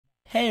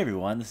Hey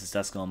everyone, this is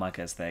Duskull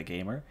as That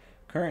Gamer.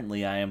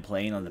 Currently, I am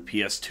playing on the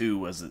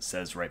PS2, as it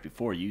says right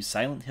before you,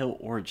 Silent Hill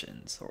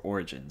Origins,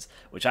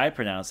 which I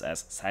pronounce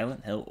as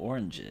Silent Hill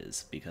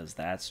Oranges, because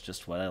that's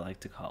just what I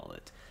like to call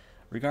it.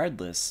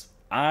 Regardless,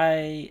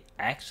 I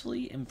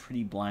actually am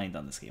pretty blind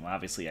on this game.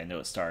 Obviously, I know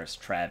it stars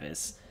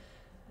Travis,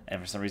 and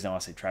for some reason I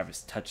want to say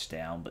Travis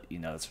Touchdown, but you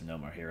know, it's from No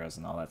More Heroes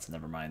and all that, so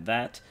never mind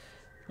that.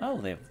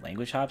 Oh, they have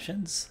language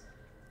options?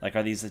 Like,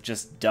 are these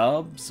just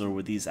dubs, or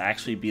would these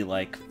actually be,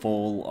 like,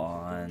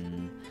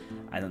 full-on,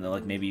 I don't know,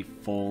 like, maybe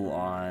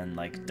full-on,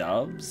 like,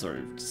 dubs,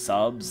 or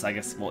subs? I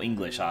guess, well,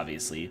 English,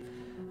 obviously.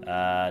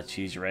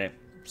 Choose your right,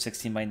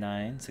 16 by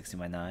 9, 16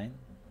 by 9.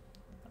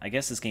 I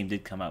guess this game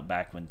did come out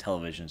back when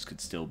televisions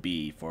could still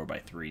be 4 by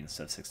 3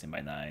 instead of 16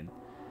 by 9.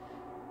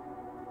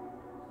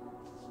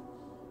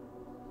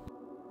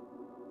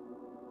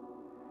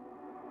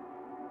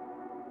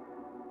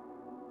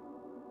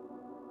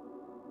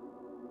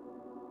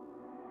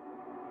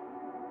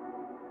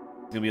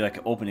 It's gonna be like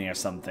an opening or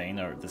something,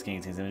 or this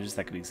game contains images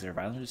that could be considered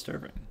violent or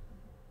disturbing.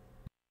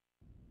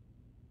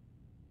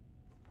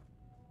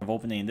 Of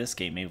opening this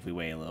game, maybe if we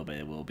wait a little bit,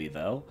 it will be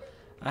though.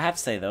 I have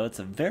to say though, it's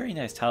a very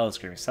nice title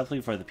screen,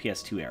 especially for the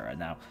PS2 era.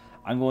 Now,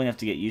 I'm going to have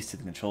to get used to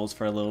the controls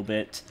for a little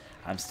bit.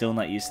 I'm still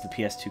not used to the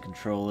PS2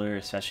 controller,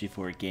 especially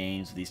for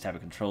games with these type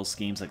of control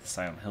schemes like the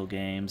Silent Hill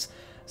games.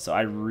 So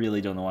I really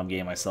don't know what I'm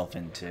getting myself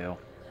into.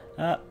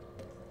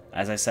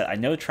 As I said, I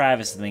know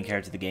Travis is the main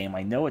character of the game.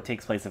 I know it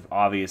takes place,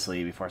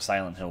 obviously, before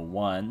Silent Hill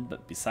 1,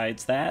 but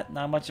besides that,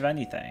 not much of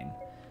anything.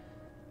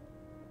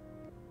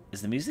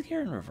 Is the music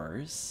here in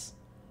reverse?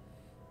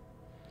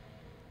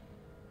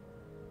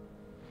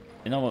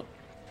 You know what?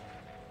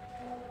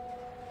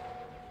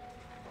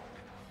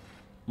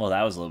 Well,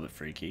 that was a little bit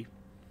freaky.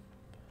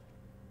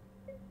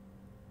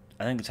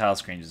 I think the title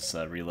screen just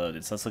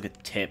reloaded, so let's look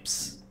at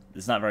tips.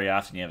 It's not very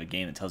often you have a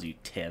game that tells you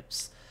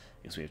tips.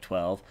 I guess we have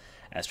 12.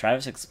 As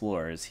Travis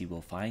explores, he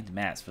will find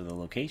maps for the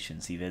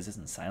locations he visits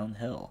in Silent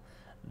Hill.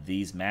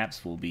 These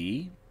maps will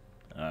be...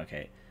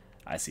 Okay,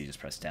 I see,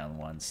 just press down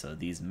once. So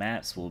these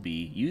maps will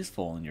be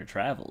useful in your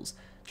travels.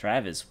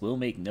 Travis will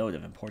make note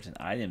of important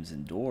items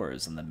and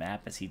doors on the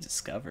map as he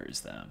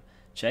discovers them.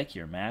 Check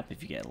your map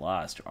if you get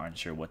lost or aren't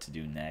sure what to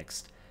do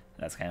next.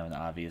 That's kind of an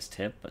obvious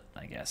tip, but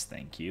I guess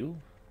thank you.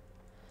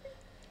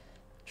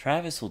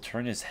 Travis will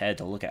turn his head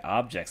to look at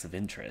objects of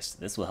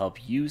interest. This will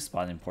help you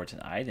spot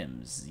important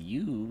items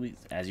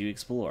as you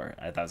explore.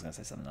 I thought I was going to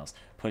say something else.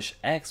 Push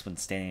X when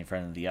standing in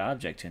front of the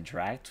object to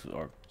interact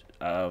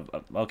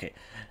okay.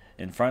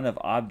 In front of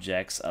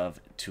objects of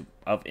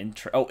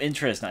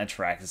interest, not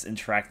interact. It's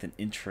interact and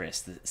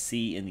interest. The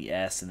C and the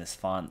S in this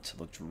font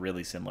looked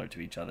really similar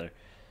to each other.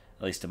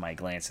 At least in my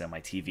glance at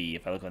my TV.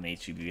 If I look on the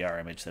HDVR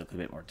image, they look a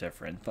bit more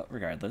different. But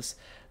regardless,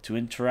 to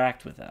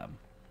interact with them.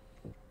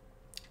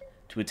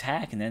 To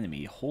attack an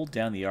enemy, hold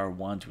down the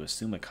R1 to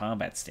assume a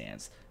combat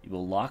stance. You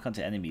will lock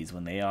onto enemies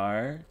when they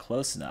are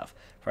close enough.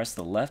 Press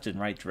the left and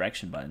right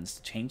direction buttons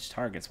to change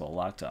targets while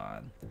locked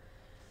on.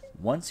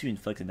 Once you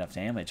inflict enough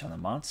damage on a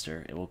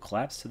monster, it will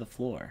collapse to the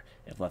floor.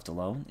 If left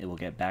alone, it will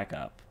get back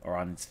up, or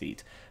on its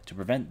feet. To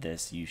prevent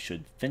this, you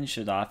should finish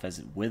it off as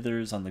it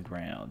withers on the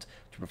ground.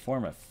 To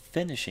perform a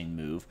finishing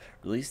move,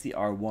 release the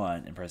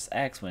R1 and press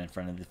X when in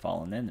front of the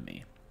fallen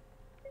enemy.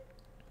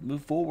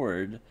 Move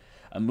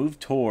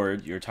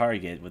toward your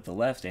target with the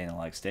left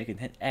analog stick and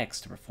hit X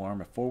to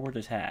perform a forward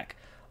attack.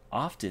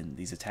 Often,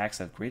 these attacks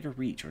have greater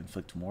reach or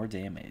inflict more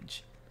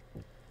damage.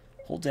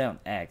 Hold down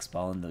X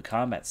while in the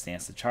combat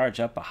stance to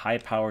charge up a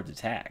high-powered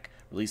attack.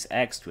 Release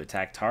X to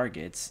attack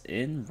targets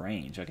in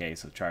range. Okay,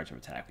 so charge up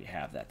attack, we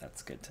have that.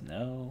 That's good to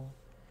know.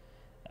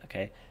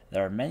 Okay,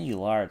 there are many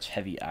large,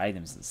 heavy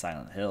items in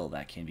Silent Hill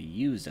that can be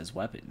used as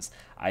weapons.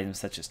 Items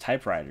such as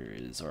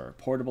typewriters or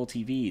portable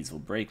TVs will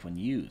break when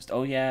used.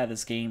 Oh yeah,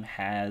 this game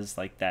has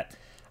like that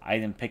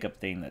item pickup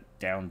thing that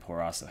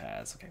Downpour also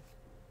has. Okay,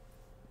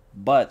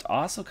 but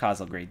also cause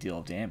a great deal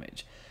of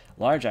damage.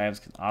 Large items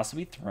can also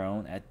be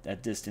thrown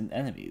at distant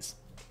enemies.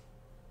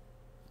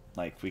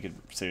 Like, we could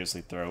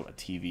seriously throw a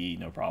TV,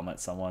 no problem, at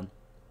someone.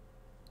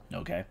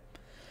 Okay.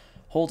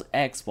 Hold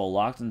X while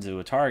locked into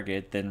a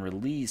target, then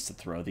release to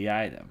throw the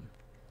item.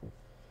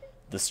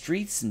 The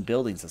streets and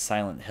buildings of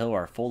Silent Hill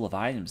are full of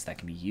items that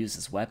can be used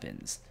as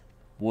weapons.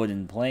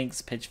 Wooden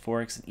planks,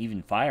 pitchforks, and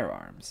even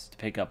firearms. To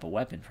pick up a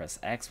weapon, press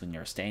X when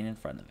you're standing in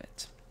front of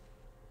it.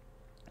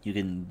 You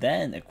can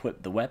then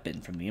equip the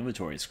weapon from the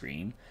inventory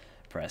screen.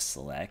 Press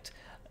select.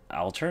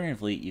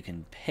 Alternatively, you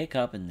can pick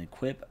up and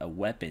equip a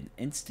weapon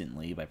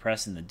instantly by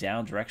pressing the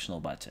down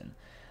directional button.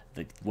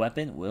 The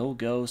weapon will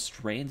go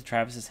straight into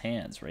Travis's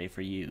hands, ready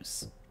for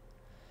use.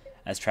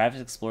 As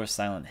Travis explores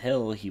Silent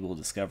Hill, he will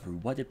discover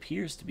what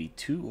appears to be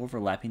two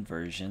overlapping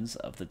versions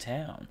of the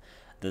town.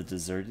 The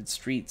deserted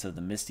streets of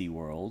the Misty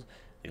World,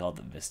 they call it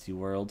the Misty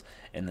World,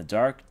 and the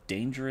dark,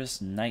 dangerous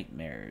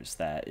nightmares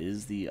that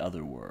is the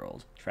Other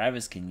World.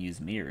 Travis can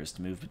use mirrors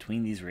to move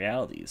between these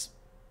realities.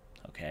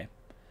 Okay.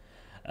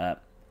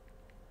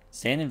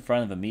 Stand in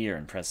front of a mirror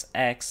and press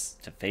X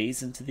to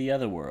phase into the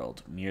other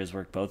world. Mirrors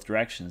work both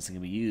directions and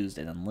can be used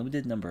an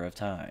unlimited number of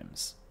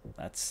times.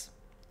 That's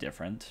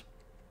different.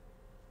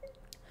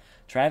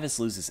 Travis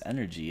loses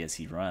energy as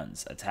he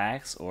runs,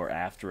 attacks, or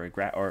after a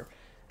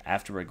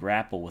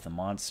grapple with a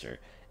monster.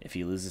 If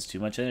he loses too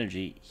much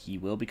energy, he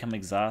will become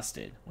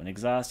exhausted. When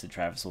exhausted,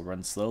 Travis will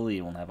run slowly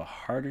and will have a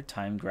harder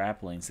time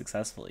grappling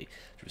successfully.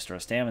 To restore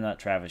stamina,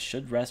 Travis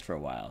should rest for a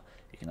while.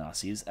 You can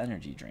also use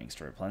energy drinks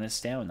to replenish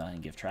stamina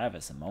and give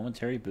Travis a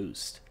momentary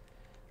boost.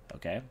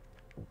 Okay?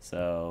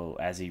 So,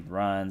 as he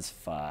runs,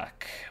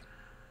 fuck.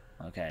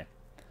 Okay.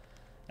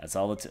 That's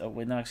all the... oh,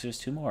 wait, no, actually, there's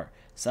two more.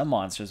 Some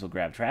monsters will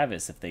grab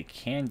Travis if they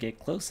can get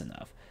close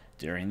enough.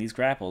 During these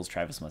grapples,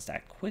 Travis must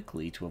act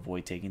quickly to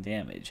avoid taking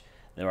damage.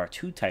 There are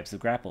two types of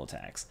grapple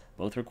attacks,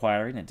 both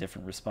requiring a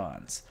different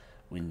response.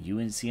 When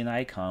you see an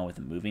icon with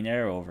a moving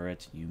arrow over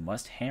it, you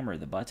must hammer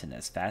the button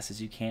as fast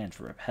as you can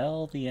to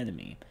repel the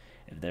enemy.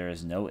 If there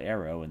is no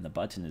arrow and the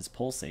button is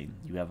pulsing,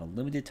 you have a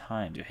limited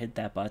time to hit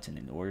that button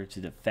in order to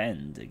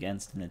defend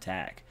against an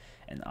attack.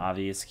 An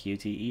obvious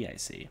QTE, I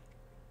see.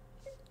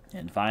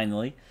 And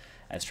finally,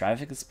 as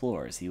Travis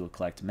explores, he will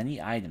collect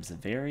many items of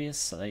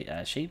various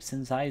shapes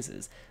and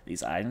sizes.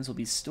 These items will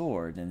be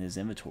stored in his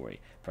inventory.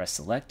 Press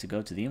select to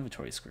go to the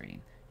inventory screen.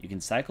 You can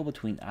cycle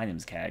between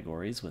items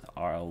categories with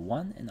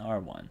R1 and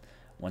R1.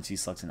 Once you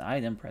select an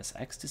item, press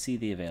X to see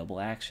the available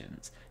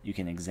actions. You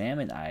can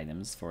examine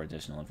items for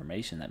additional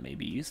information that may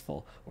be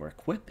useful, or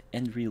equip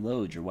and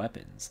reload your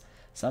weapons.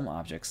 Some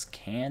objects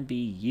can be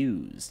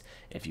used.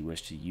 If you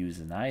wish to use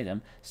an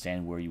item,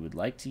 stand where you would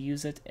like to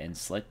use it and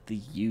select the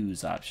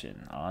Use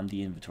option on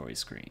the inventory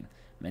screen.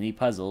 Many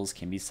puzzles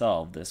can be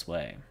solved this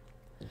way.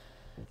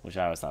 Which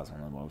I always thought was one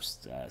of the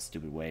most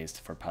stupid ways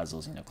for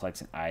puzzles. You know,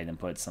 collect an item,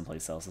 put it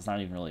someplace else. It's not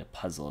even really a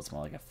puzzle, it's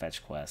more like a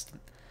fetch quest.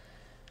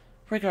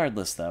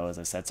 Regardless, though, as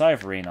I said, sorry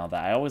for reading all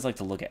that. I always like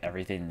to look at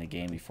everything in the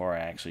game before I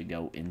actually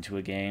go into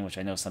a game, which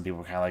I know some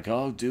people are kind of like,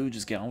 oh, dude,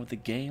 just get on with the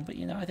game. But,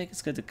 you know, I think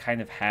it's good to kind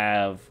of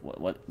have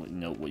what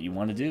you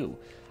want to do.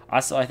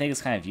 Also, I think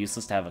it's kind of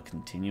useless to have a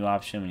continue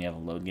option when you have a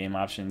load game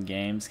option in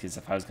games, because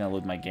if I was going to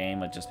load my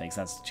game, it just makes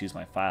sense to choose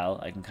my file.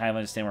 I can kind of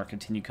understand where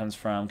continue comes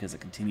from, because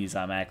it continues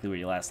automatically where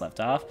you last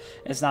left off.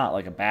 It's not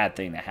like a bad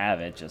thing to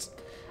have it,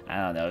 just, I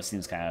don't know, it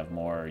seems kind of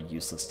more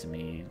useless to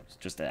me,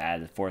 just to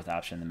add a fourth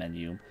option in the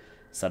menu.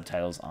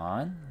 Subtitles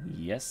on,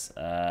 yes,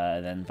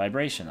 then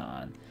vibration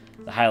on.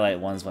 The highlight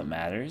one's what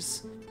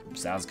matters.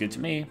 Sounds good to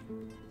me.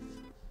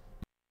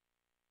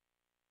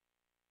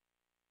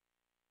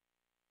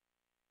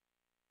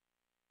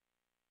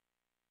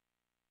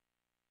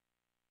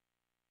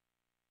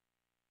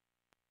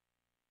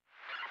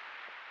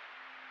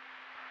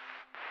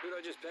 Who'd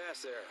I just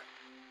pass there?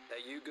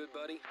 That you, good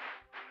buddy?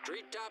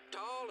 Treetop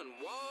tall and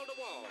wall to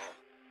wall.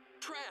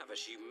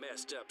 Travis, you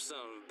messed up son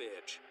of a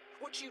bitch.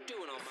 What you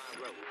doing on my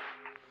road?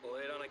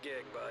 Late on a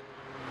gig, bud.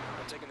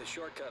 I'm taking the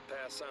shortcut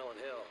past Silent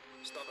Hill.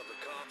 Stopping for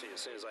coffee as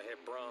soon as I hit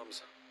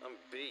Brahms. I'm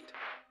beat.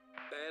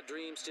 Bad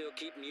dreams still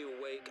keeping you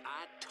awake.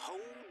 I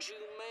told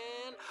you,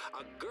 man,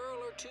 a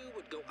girl or two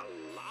would go a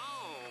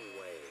long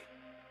way.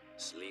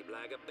 Sleep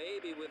like a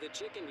baby with a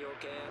chick in your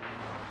cab.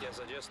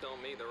 Guess I just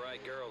don't meet the right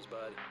girls,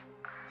 bud.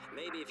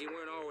 Maybe if you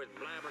weren't always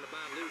blabbering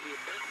about losing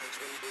your balance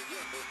when you were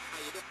young,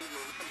 how you don't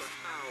even remember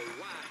how,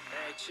 why.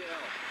 Hey,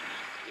 chill.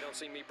 You don't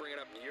see me bringing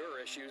up your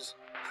issues.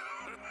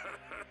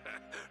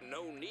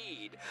 No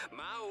need.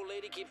 My old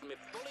lady keeps me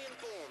fully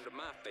informed of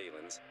my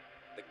failings.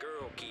 The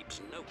girl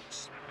keeps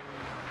notes.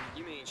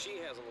 You mean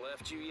she hasn't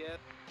left you yet?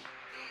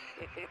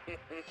 Any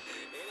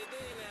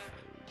day now.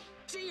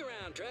 See you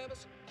around,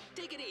 Travis.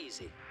 Take it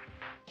easy.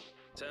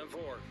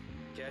 10-4.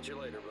 Catch you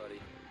later,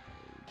 buddy.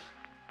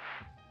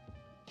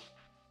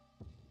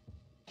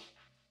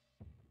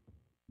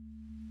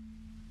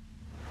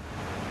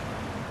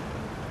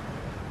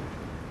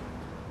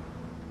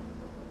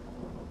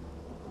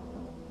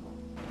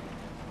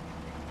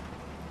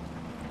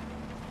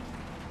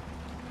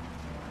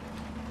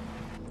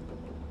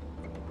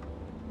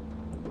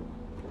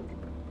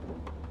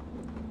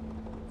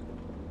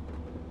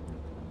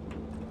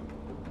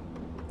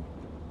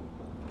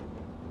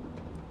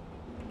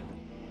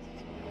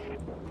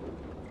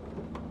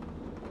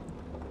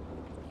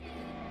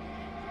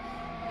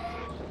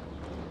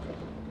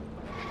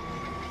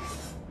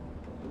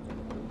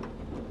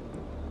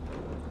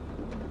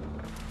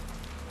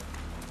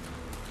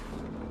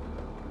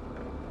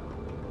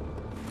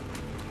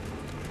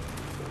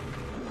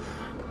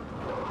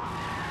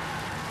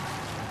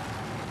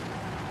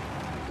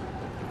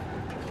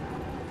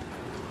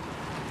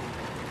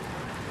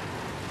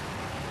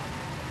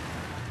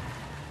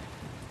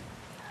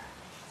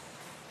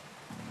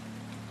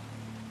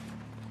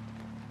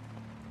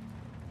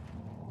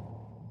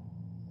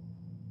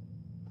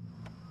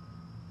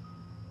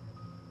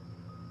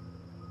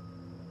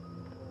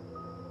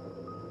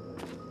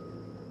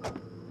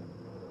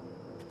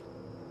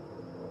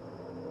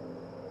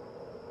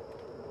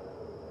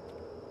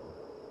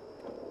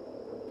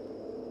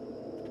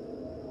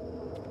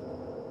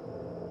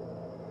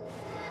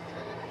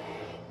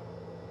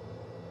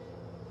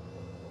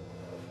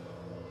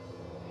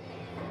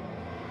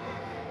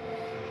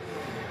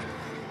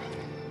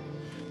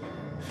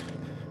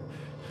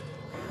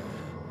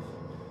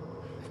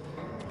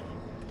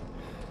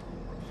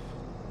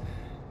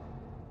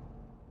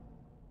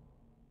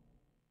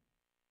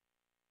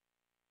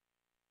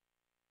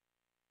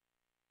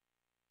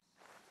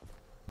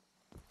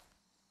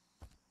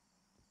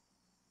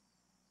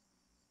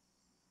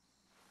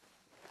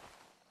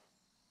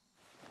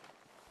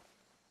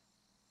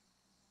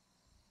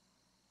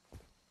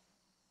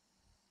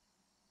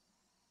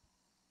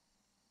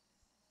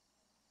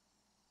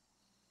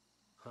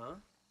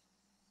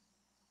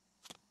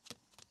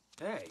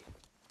 Hey,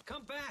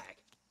 come back.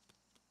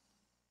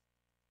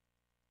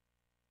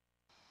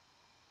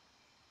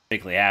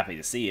 Particularly happy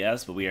to see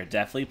us, but we are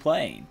definitely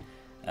playing.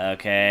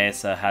 Okay,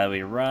 so how do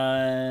we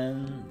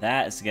run?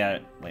 That is to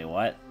get... Wait,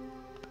 what?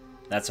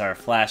 That's our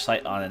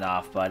flashlight on and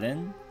off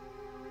button.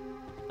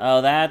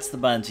 Oh, that's the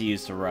button to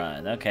use to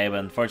run. Okay, but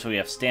unfortunately we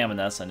have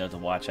stamina, so I know to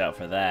watch out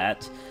for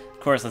that. Of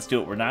course, let's do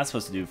what we're not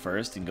supposed to do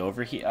first and go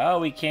over here. Oh,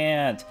 we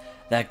can't.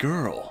 That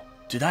girl.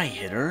 Did I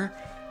hit her?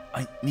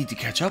 I need to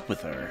catch up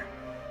with her.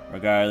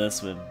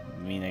 Regardless, I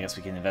mean, I guess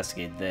we can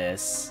investigate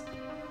this.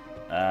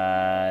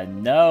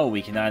 No,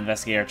 we cannot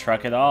investigate our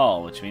truck at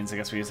all, which means I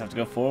guess we just have to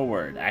go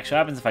forward. Actually,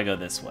 what happens if I go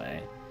this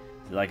way?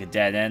 Is there like a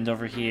dead end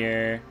over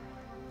here?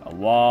 A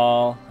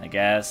wall, I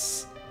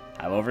guess.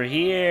 How over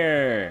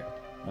here?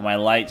 Will my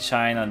light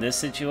shine on this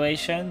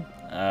situation?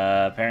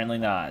 Apparently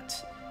not.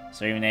 Is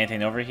there even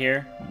anything over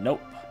here?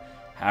 Nope.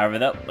 However,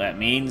 that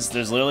means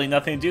there's literally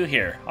nothing to do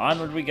here.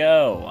 Onward we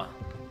go.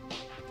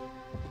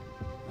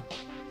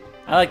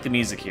 I like the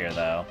music here,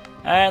 though.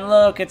 And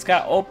look, it's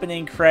got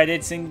opening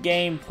credits and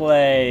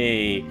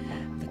gameplay.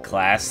 The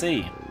Class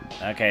C.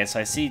 Okay, so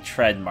I see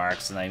tread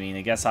marks, and I mean,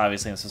 I guess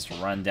obviously I'm supposed to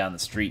run down the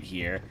street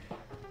here.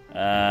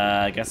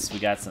 I guess we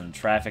got some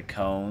traffic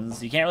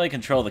cones. You can't really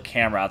control the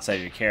camera outside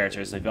of your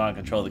character, so if you want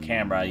to control the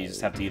camera, you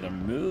just have to either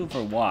move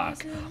or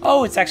walk.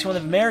 Oh, it's actually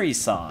one of Mary's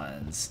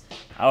songs.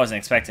 I wasn't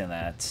expecting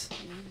that.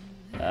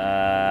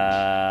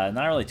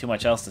 Not really too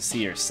much else to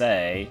see or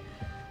say.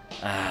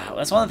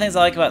 That's one of the things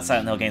I like about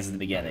Silent Hill games in the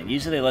beginning.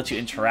 Usually they let you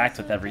interact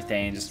with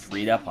everything and just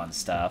read up on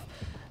stuff.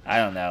 I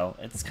don't know.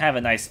 It's kind of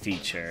a nice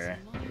feature.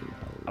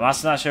 I'm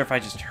also not sure if I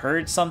just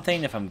heard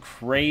something, if I'm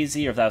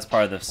crazy, or if that was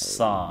part of the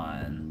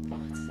song.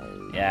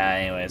 Yeah,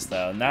 anyways,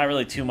 though, not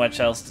really too much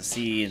else to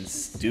see and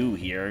do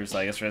here, so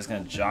I guess we're just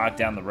gonna jog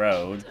down the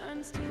road.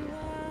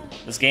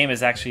 This game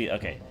is actually...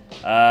 okay.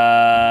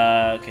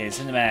 Okay,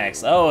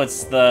 cinematics. Oh,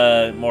 it's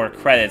the more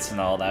credits and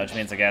all that, which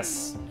means I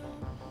guess...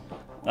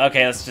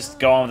 okay, let's just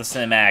go on with the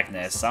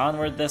cinematicness.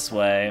 Onward this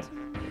way.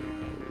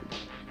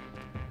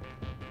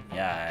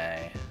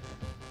 Yay.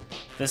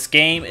 This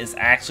game is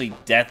actually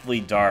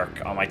deathly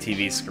dark on my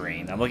TV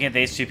screen. I'm looking at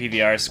the H2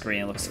 PVR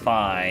screen, it looks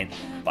fine,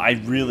 but I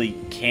really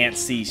can't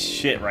see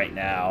shit right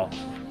now.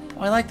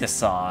 Oh, I like this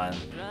song.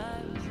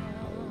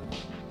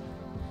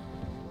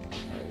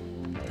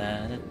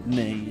 That it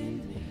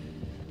made.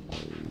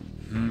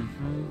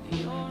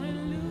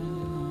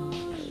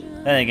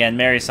 Then again,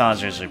 Mary's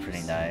songs are usually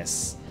pretty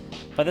nice.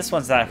 But this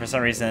one's not, for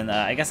some reason,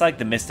 I guess I like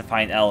the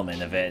mystifying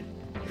element of it.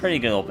 Pretty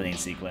good opening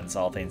sequence,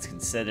 all things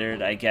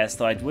considered, I guess,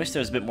 though I'd wish there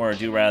was a bit more to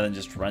do rather than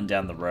just run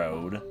down the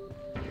road.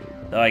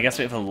 Though I guess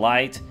we have a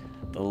light.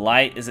 The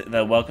light, is it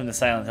the Welcome to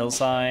Silent Hill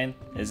sign?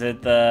 Is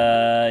it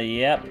the...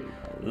 yep.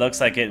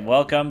 Looks like it.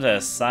 Welcome to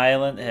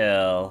Silent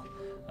Hill.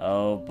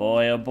 Oh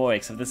boy,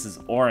 except this is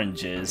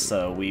oranges,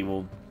 so we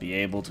will be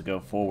able to go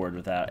forward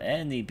without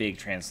any big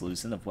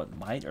translucent of what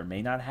might or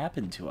may not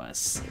happen to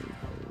us.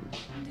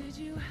 Did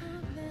you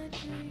have that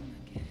dream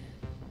again?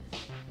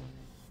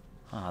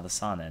 Ah, the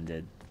song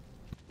ended.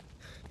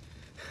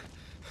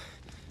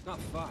 Not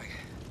fog.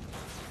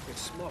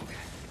 It's smoke.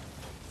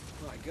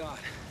 My God.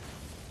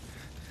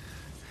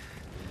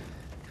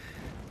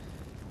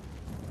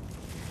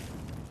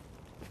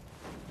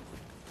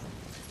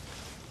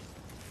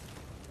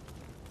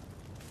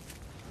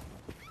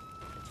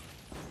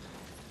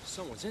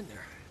 Someone's in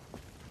there.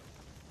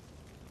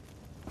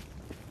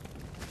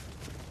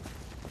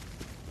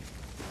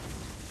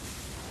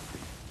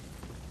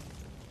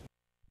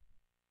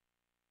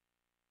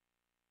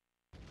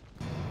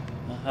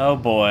 Oh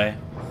boy.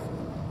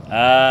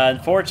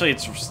 Unfortunately,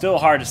 it's still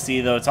hard to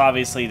see, though. It's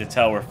obviously to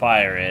tell where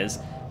fire is.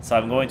 So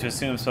I'm going to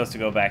assume I'm supposed to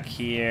go back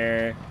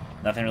here.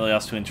 Nothing really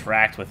else to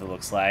interact with, it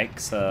looks like.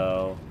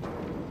 So...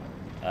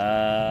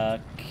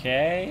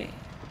 okay.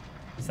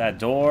 Is that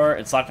door?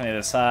 It's locked on the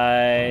other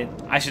side.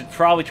 I should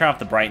probably turn off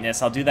the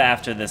brightness. I'll do that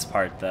after this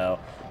part, though.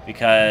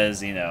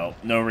 Because, you know,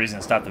 no reason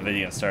to stop the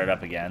video and start it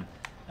up again.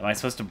 Am I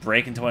supposed to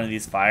break into one of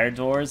these fire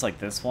doors, like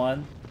this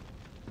one?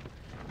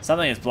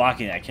 Something is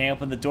blocking it. I can't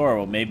open the door.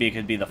 Well, maybe it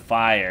could be the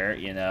fire,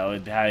 you know,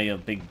 it'd have a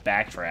big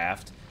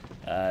backdraft.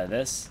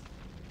 This?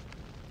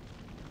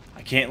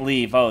 I can't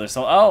leave. Oh, there's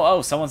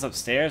oh, someone's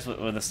upstairs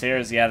with the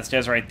stairs. Yeah, the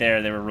stairs right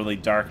there. They were really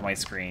dark on my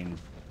screen.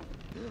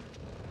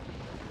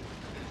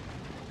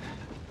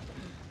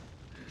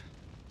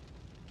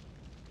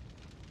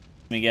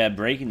 We get a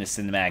break into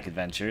cinematic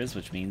adventures,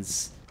 which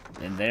means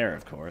in there,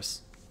 of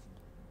course.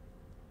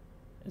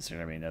 Is there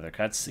going to be another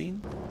cutscene?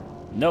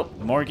 Nope,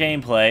 more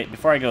gameplay.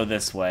 Before I go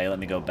this way, let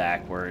me go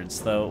backwards,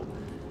 though.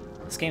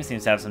 This game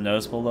seems to have some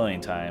noticeable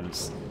loading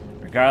times.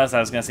 Regardless, I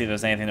was going to see if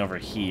there's anything over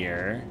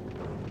here.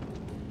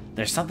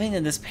 There's something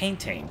in this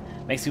painting.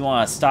 Makes me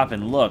want to stop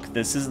and look.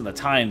 This isn't the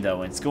time,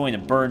 though, and it's going to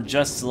burn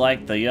just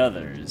like the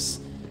others.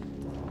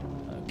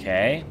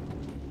 Okay.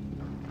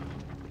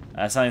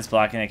 Something's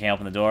blocking. I can't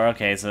open the door.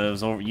 Okay, so it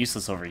was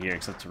useless over here,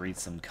 except to read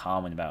some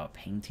comment about a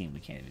painting we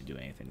can't even do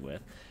anything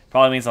with.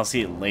 Probably means I'll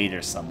see it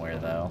later somewhere,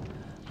 though.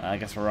 I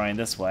guess we're running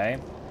this way.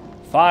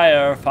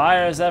 Fire!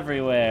 Fire's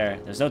everywhere!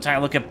 There's no time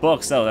to look at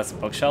books. Oh, that's a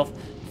bookshelf.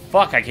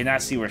 Fuck, I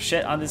cannot see where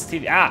shit on this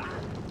TV. Ah!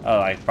 Oh,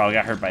 I probably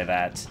got hurt by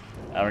that.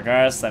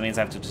 Regardless, that means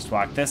I have to just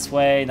walk this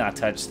way, not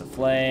touch the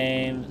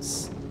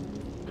flames.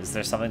 Is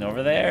there something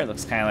over there? It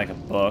looks kind of like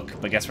a book,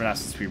 but I guess we're not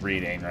supposed to be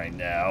reading right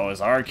now, as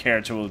our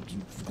character will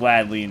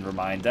gladly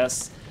remind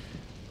us.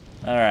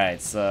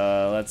 Alright,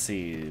 so let's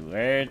see.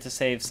 Where to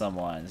save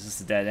someone? Is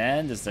this a dead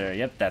end? Is there...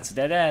 Yep, that's a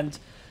dead end.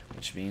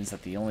 Which means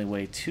that the only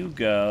way to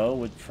go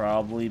would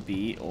probably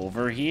be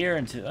over here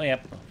into... Oh,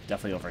 yep,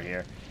 definitely over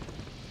here.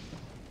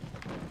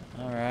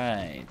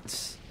 Alright.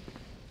 Just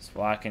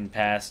walking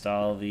past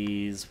all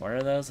these... What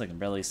are those? I can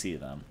barely see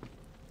them.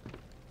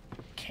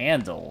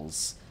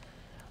 Candles.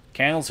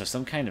 Candles are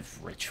some kind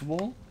of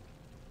ritual?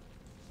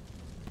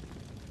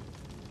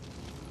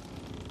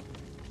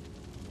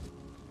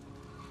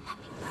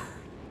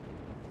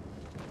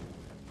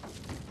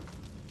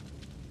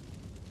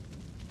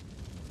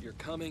 You're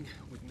coming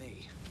with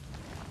me.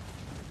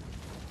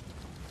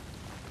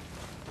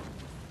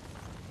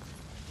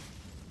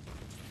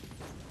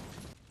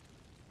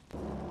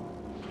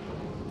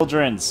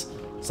 Children's.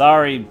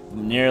 Sorry,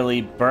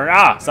 nearly burned.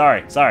 Ah,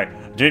 sorry.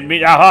 Didn't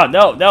mean. Aha,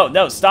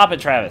 no. Stop it,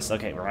 Travis.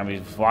 Okay, we're gonna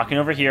be walking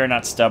over here,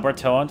 not stub our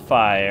toe on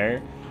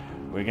fire.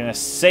 We're gonna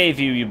save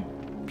you, you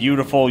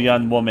beautiful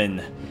young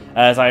woman.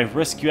 As I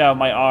risk you out of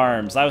my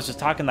arms. I was just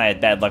talking that I had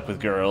bad luck with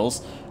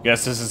girls.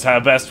 Guess this is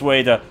the best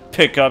way to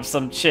pick up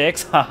some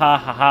chicks. Ha ha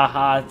ha ha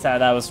ha.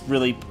 That was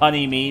really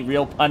punny me.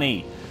 Real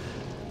punny.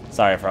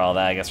 Sorry for all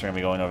that. I guess we're gonna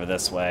be going over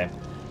this way.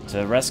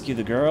 To rescue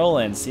the girl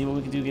and see what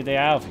we can do to get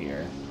out of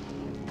here.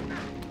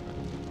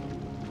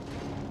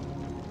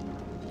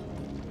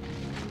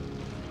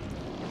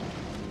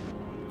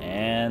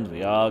 And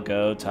we all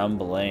go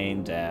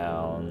tumbling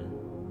down.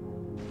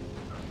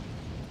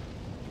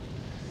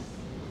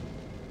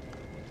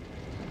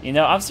 You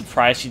know, I'm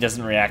surprised she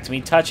doesn't react to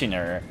me touching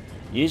her.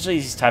 Usually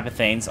these type of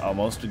things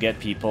almost would get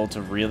people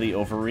to really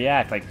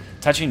overreact. Like,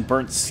 touching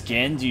burnt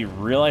skin, do you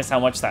realize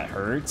how much that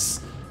hurts?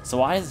 So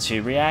why isn't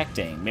she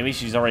reacting? Maybe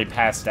she's already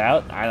passed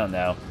out? I don't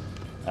know.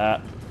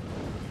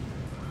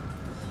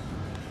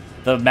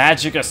 The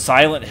magic of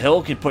Silent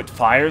Hill can put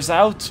fires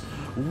out?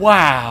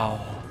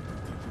 Wow!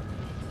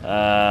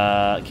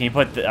 Can you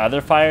put the other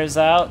fires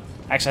out?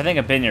 Actually, I think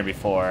I've been here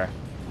before.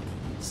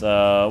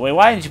 So, wait,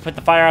 why didn't you put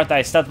the fire out that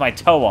I stubbed my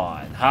toe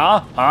on?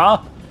 Huh?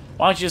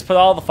 Why don't you just put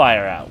all the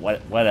fire out?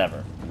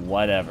 Whatever.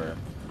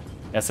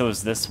 Guess it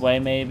was this way,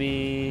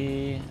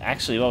 maybe?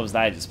 Actually, what was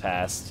that I just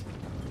passed?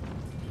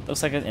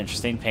 Looks like an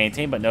interesting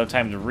painting, but no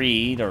time to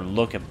read or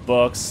look at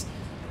books.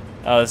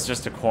 Oh, it's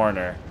just a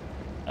corner.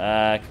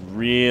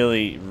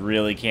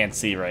 Really can't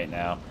see right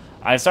now.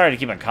 I'm sorry to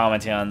keep on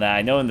commenting on that.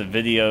 I know in the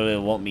video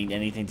it won't mean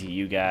anything to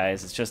you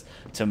guys. It's just,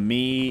 to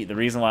me, the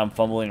reason why I'm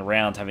fumbling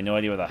around, having no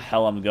idea where the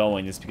hell I'm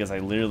going, is because I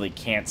literally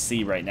can't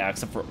see right now,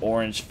 except for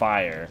orange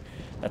fire.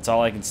 That's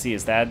all I can see.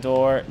 Is that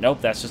door?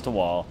 Nope, that's just a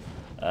wall.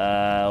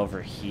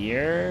 Over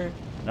here?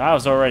 No, I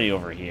was already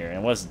over here, and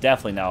it was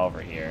definitely not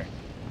over here.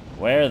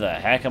 Where the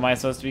heck am I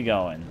supposed to be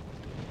going?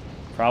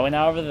 Probably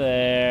not over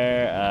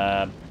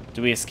there.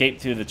 Do we escape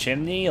through the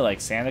chimney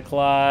like Santa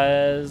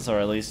Claus?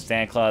 Or at least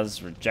Santa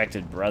Claus'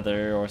 rejected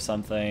brother or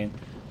something?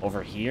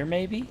 Over here,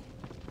 maybe?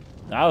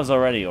 No, I was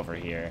already over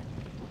here.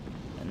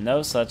 And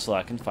no such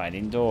luck in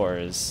finding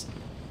doors.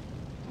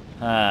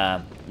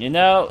 You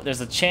know,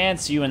 there's a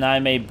chance you and I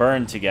may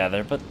burn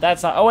together, but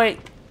that's not... Oh, wait!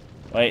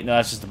 Wait, no,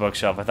 that's just a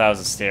bookshelf. I thought it was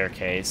a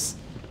staircase.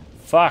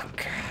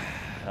 Fuck.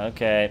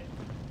 Okay.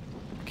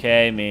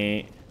 Okay,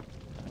 me.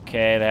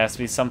 Okay, there has to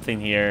be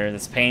something here.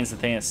 This pain's the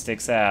thing that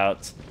sticks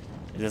out.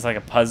 Is this like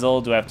a puzzle?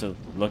 Do I have to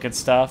look at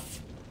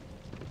stuff?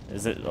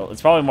 Is it?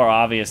 It's probably more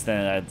obvious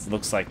than it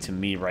looks like to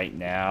me right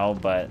now,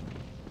 but...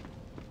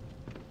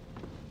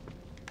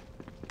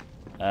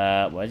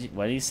 What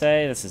do you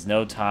say? This is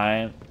no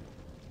time.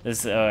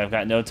 I've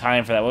got no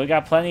time for that. Well, we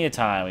got plenty of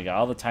time. We got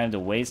all the time to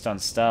waste on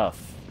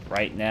stuff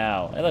right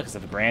now. Hey, look, it's a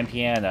grand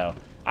piano.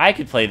 I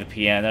could play the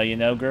piano, you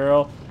know,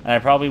 girl. And I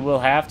probably will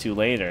have to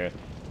later.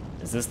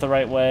 Is this the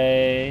right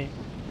way?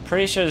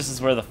 Pretty sure this is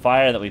where the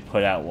fire that we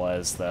put out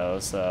was, though,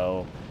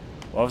 so...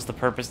 What was the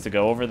purpose to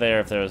go over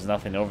there if there was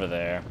nothing over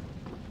there?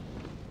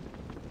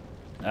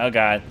 Oh,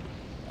 God.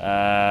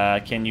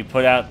 Can you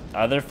put out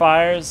other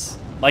fires?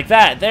 Like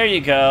that! There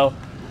you go!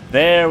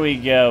 There we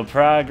go.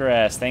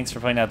 Progress. Thanks for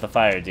putting out the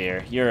fire,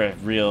 dear. You're a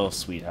real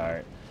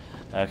sweetheart.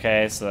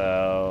 Okay,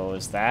 so...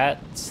 Is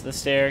that the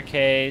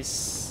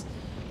staircase?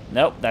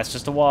 Nope, that's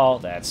just a wall.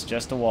 That's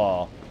just a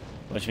wall.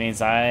 Which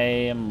means I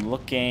am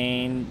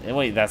looking...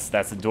 Wait, that's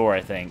the door,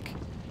 I think.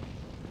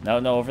 No,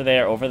 over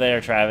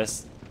there,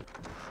 Travis.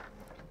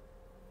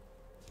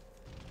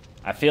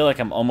 I feel like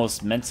I'm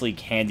almost mentally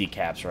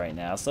handicapped right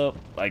now, so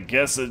I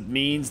guess it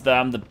means that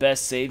I'm the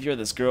best savior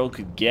this girl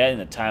could get in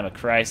a time of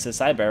crisis.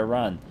 I better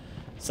run.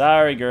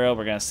 Sorry, girl,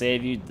 we're gonna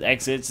save you.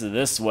 Exits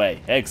this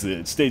way.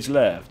 Exit, stage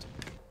left.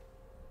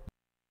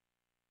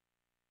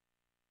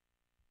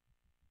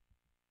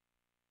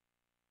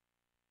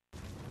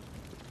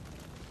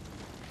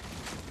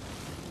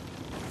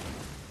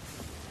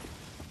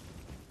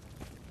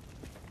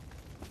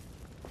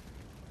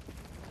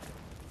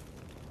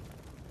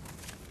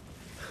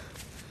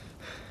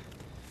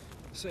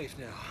 Safe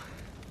now.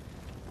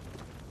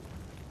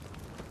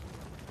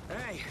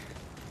 Hey!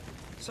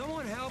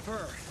 Someone help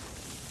her!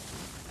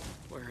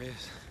 Where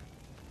is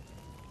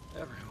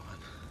everyone?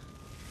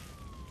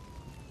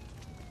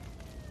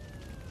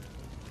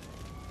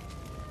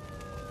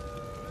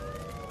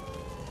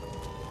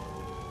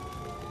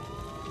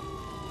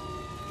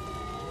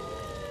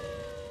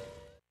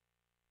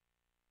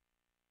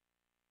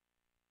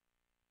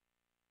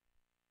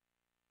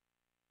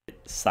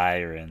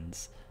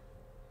 Sirens.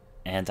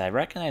 And I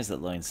recognize that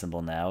loading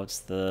symbol now. It's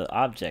the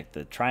object,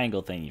 the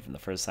triangle thingy from the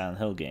first Silent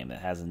Hill game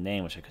that has a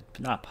name which I could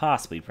not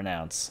possibly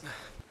pronounce.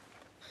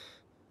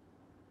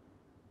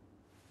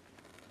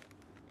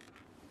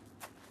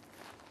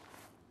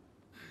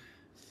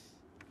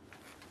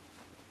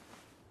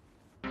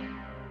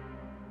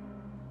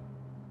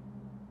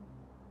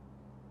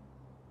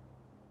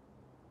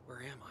 Where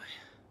am I?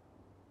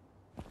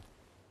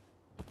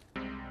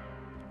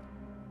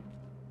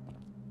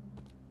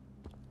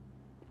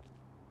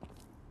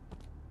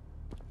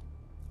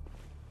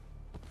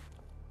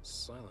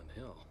 Silent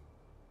Hill.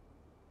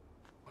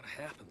 What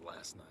happened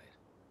last night?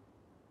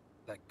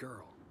 That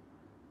girl.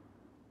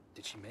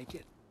 Did she make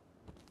it?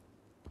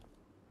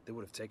 They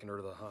would have taken her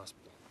to the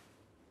hospital.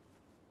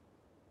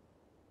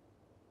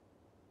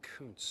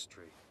 Kuntz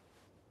Street.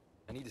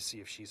 I need to see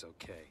if she's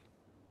okay.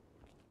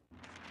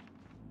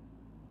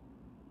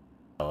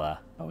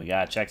 But we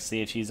gotta check to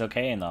see if she's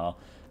okay and all.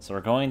 So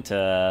we're going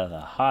to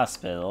the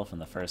hospital from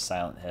the first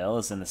Silent Hill.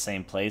 It's in the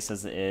same place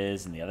as it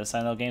is in the other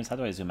Silent Hill games. How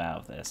do I zoom out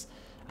of this?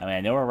 I mean,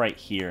 I know we're right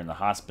here, and the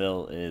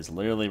hospital is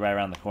literally right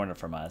around the corner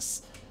from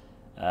us.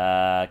 Can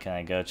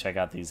I go check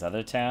out these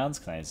other towns?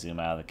 Can I zoom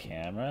out of the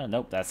camera?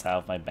 Nope, that's out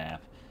of my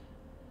map.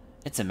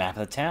 It's a map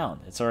of the town.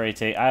 It's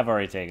already I've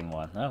already taken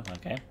one. Oh,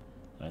 okay.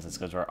 Let's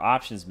go to our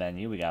options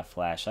menu. We got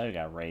flashlight, we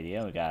got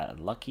radio, we got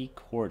lucky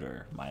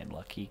quarter. My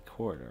lucky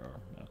quarter.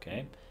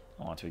 Okay,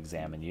 I want to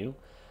examine you.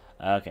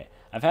 Okay,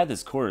 I've had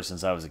this quarter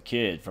since I was a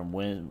kid, from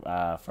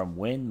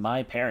when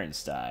my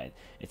parents died.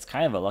 It's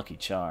kind of a lucky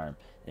charm.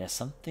 It has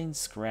something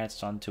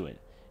scratched onto it.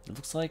 It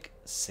looks like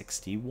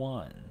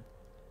 61.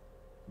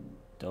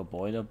 Oh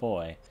boy, oh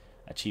boy.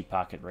 A cheap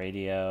pocket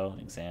radio.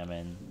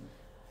 Examine.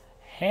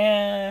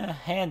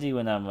 Handy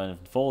when I'm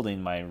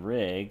unfolding my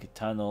rig.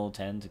 Tunnel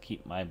tend to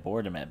keep my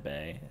boredom at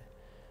bay.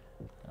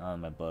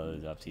 On my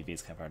blowed up TV,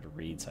 it's kind of hard to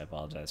read, so I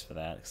apologize for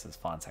that because this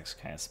font's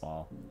actually kind of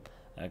small.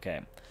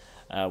 Okay.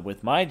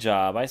 With my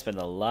job, I spend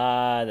a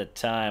lot of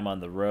time on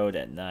the road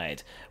at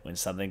night. When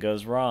something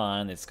goes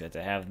wrong, it's good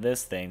to have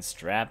this thing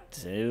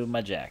strapped to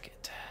my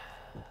jacket.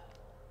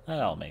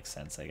 That all makes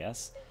sense, I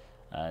guess.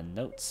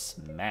 Notes,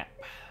 map.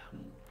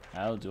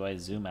 How do I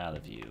zoom out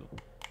of you?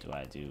 Do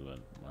I do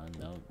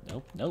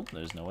nope.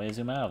 There's no way to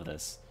zoom out of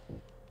this.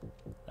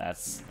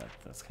 That's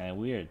kind of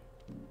weird.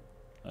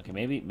 Okay,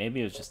 maybe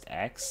it was just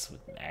X. Would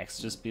X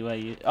just be what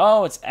you?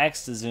 Oh, it's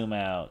X to zoom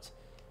out.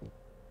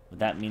 Would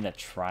that mean that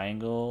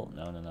triangle?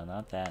 No,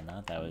 not that.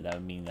 That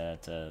would mean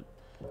that the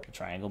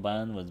triangle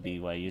button would be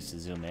what I used to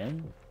zoom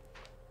in.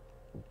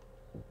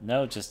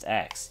 No, just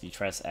X. You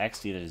press X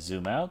to either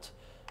zoom out,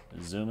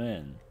 zoom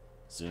in,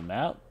 zoom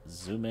out,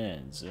 zoom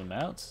in, zoom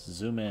out,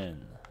 zoom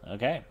in.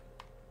 Okay.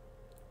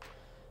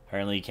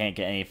 Apparently you can't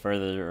get any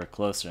further or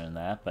closer than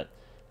that, but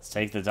let's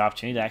take the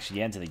opportunity to actually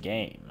get into the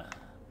game.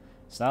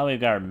 So now we've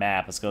got our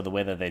map. Let's go the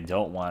way that they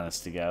don't want us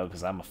to go,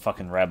 because I'm a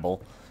fucking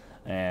rebel.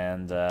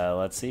 And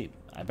let's see.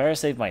 I better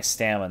save my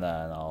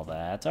stamina and all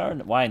that. Or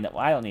why?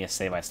 I don't need to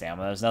save my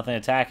stamina. There's nothing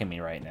attacking me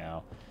right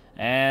now.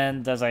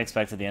 And as I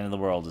expected, the end of the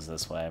world is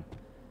this way.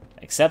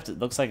 Except it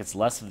looks like it's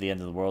less of the end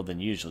of the world than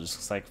usual. It just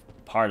looks like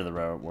part of the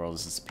world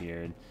has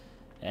disappeared.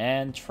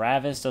 And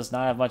Travis does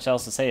not have much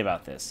else to say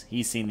about this.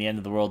 He's seen the end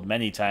of the world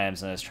many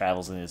times in his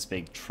travels in his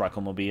big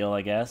truckmobile,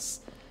 I guess.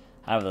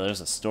 However,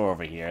 there's a store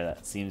over here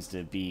that seems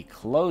to be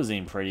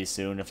closing pretty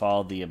soon if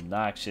all the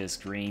obnoxious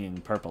green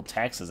and purple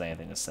text has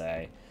anything to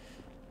say.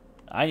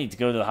 I need to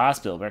go to the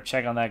hospital. Better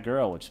check on that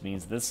girl, which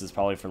means this is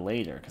probably for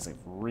later, because it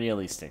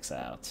really sticks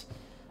out.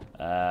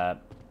 Are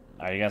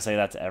you going to say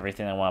that to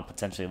everything I want to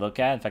potentially look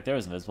at? In fact, there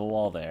was an invisible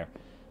wall there.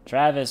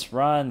 Travis,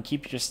 run.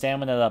 Keep your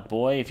stamina up,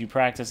 boy. If you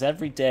practice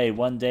every day,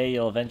 one day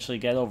you'll eventually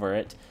get over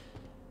it.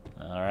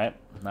 Alright,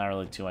 not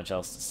really too much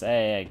else to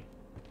say.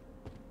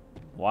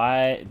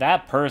 Why?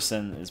 That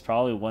person is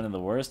probably one of the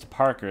worst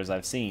parkers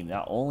I've seen.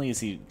 Not only is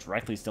he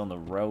directly still on the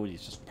road,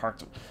 he's just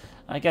parked.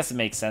 I guess it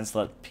makes sense to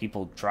let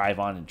people drive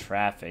on in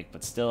traffic,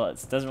 but still,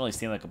 it doesn't really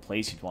seem like a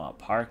place you'd want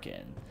to park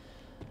in.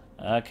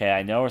 Okay,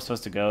 I know we're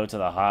supposed to go to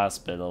the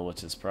hospital,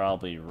 which is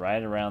probably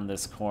right around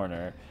this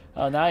corner.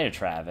 Oh, now you're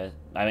Travis.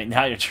 I mean,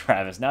 now you're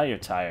Travis. Now you're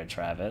tired,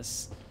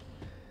 Travis.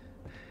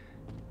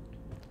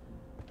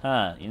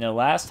 Huh, you know,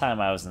 last time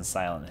I was in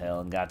Silent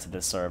Hill and got to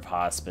this sort of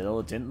hospital,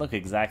 it didn't look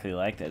exactly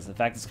like this. In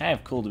fact, it's kind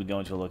of cool to be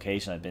going to a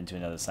location I've been to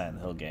another Silent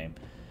Hill game.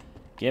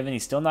 Given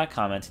he's still not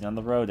commenting on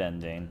the road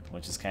ending,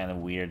 which is kind of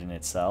weird in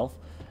itself.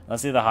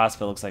 Let's see if the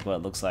hospital looks like what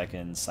it looks like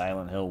in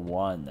Silent Hill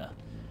 1.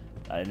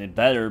 And it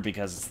better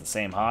because it's the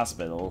same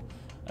hospital.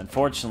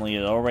 Unfortunately,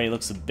 it already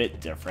looks a bit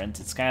different.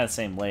 It's kind of the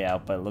same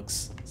layout, but it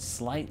looks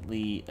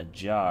slightly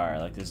ajar.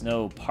 Like there's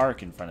no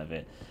park in front of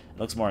it. It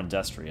looks more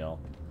industrial.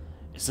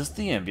 Is this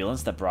the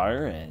ambulance that brought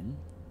her in?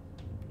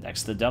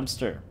 Next to the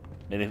dumpster.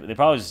 They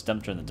probably just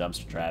dumped her in the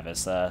dumpster,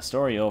 Travis.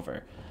 Story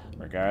over.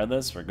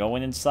 Regardless, we're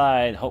going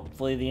inside.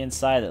 Hopefully the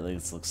inside at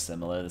least looks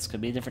similar. This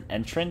could be a different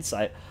entrance.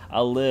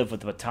 I'll live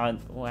with the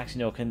baton. Well, actually,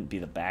 no, it couldn't be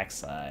the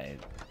backside.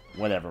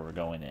 Whatever, we're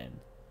going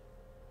in.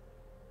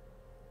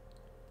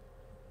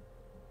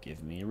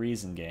 Give me a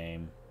reason,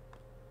 game.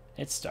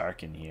 It's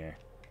dark in here.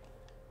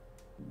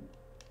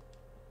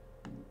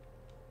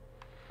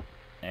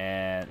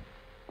 And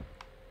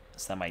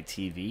is that my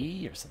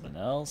TV or something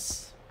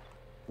else?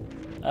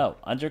 Oh,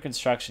 under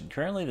construction.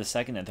 Currently, the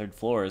second and third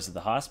floors of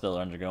the hospital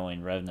are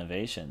undergoing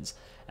renovations.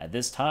 At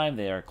this time,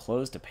 they are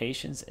closed to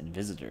patients and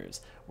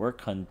visitors.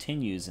 Work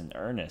continues in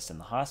earnest, and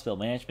the hospital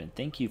management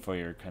thank you for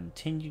your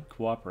continued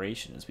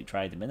cooperation as we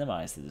try to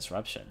minimize the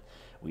disruption.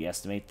 We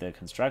estimate the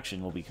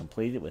construction will be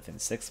completed within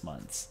 6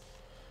 months.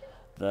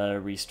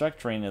 The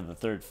restructuring of the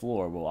third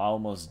floor will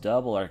almost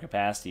double our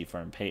capacity for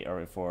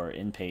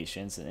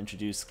inpatients and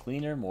introduce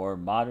cleaner, more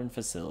modern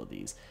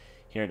facilities.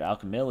 Here at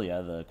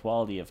Alchemilia, the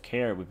quality of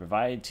care we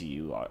provide to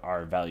you,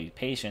 our valued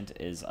patient,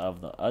 is of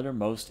the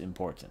uttermost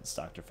importance,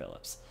 Dr.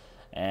 Phillips.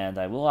 And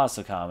I will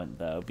also comment,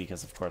 though,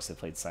 because of course I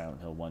played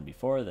Silent Hill 1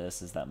 before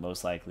this, is that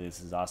most likely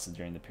this is also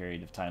during the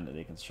period of time that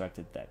they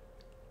constructed that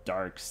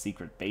dark,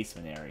 secret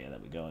basement area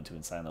that we go into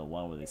in Silent Hill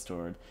 1 where they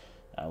stored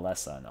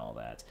Alessa and all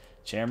that.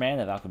 Chairman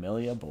of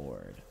Alchemilia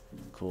Board.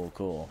 Cool,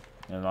 cool.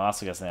 And I'm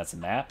also guessing that's a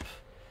map.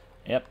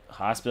 Yep,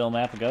 hospital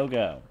map,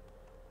 go.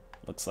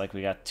 Looks like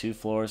we got 2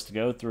 floors to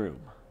go through.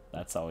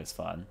 That's always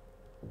fun.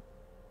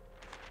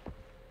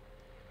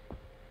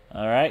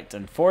 Alright,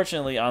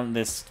 unfortunately on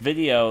this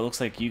video, it looks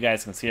like you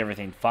guys can see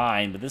everything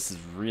fine, but this is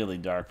really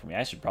dark for me.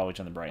 I should probably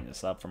turn the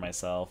brightness up for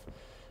myself,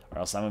 or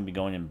else I'm going to be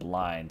going in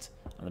blind.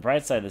 On the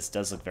bright side, this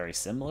does look very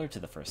similar to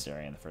the first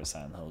area in the first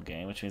Silent Hill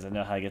game, which means I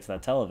know how to get to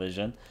that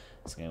television.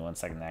 Just give me 1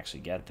 second to actually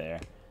get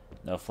there.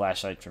 No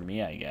flashlight for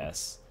me, I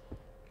guess.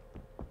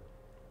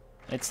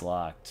 It's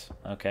locked.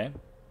 Okay.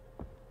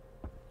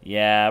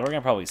 Yeah, we're going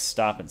to probably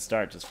stop and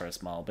start just for a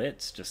small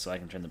bit, just so I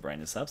can turn the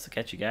brightness up, so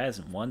catch you guys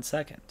in 1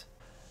 second.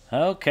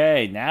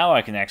 Okay, now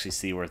I can actually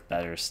see with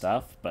better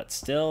stuff, but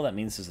still, that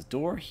means there's a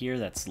door here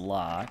that's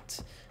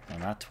locked. No,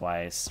 not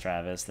twice,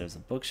 Travis. There's a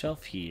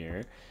bookshelf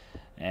here,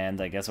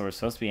 and I guess what we're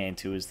supposed to be aiming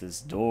to is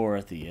this door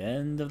at the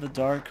end of the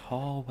dark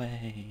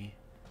hallway.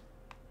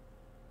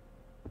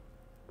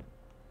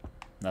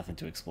 Nothing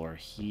to explore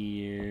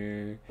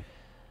here.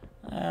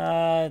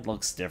 It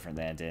looks different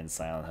than it did in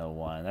Silent Hill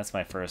 1. That's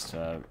my first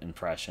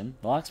impression.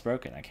 The lock's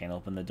broken. I can't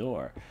open the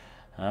door.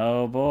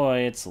 Oh boy,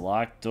 it's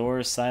locked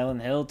doors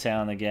Silent Hill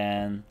Town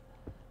again.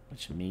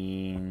 Which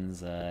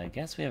means, I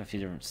guess we have a few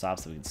different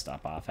stops that we can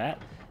stop off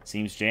at.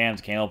 Seems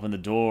jammed, can't open the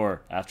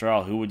door. After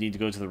all, who would need to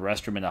go to the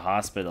restroom in a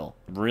hospital?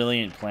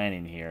 Brilliant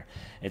planning here.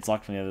 It's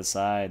locked from the other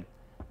side.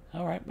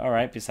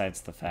 Alright,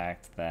 besides the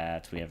fact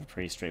that we have a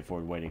pretty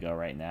straightforward way to go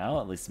right now.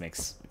 At least it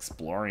makes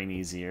exploring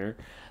easier.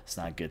 It's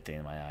not a good thing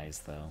in my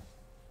eyes, though.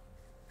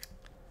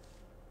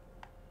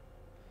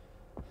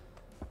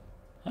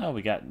 Oh,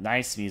 we got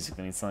nice music.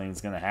 That means something's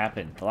gonna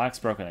happen. The lock's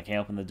broken. I can't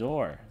open the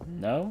door.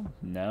 No?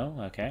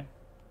 Okay.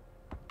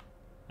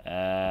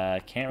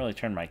 Can't really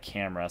turn my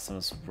camera.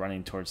 Someone's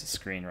running towards the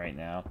screen right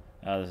now.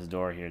 Oh, there's a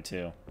door here,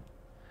 too.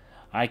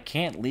 I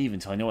can't leave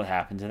until I know what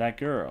happened to that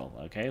girl.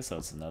 Okay, so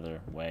it's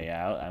another way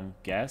out, I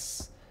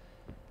guess.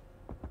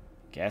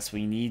 Guess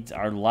we need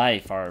our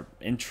life. Our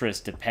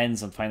interest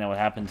depends on finding out what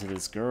happened to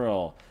this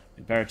girl.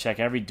 We better check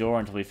every door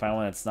until we find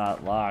one that's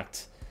not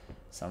locked.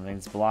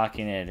 Something's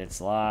blocking it.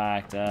 It's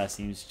locked.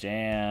 Seems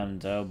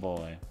jammed. Oh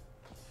boy.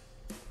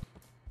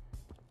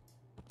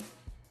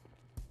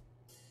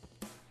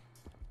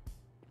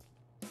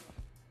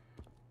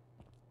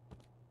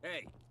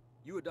 Hey,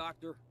 you a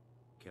doctor?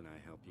 Can I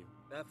help you?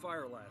 That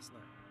fire last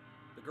night.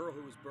 The girl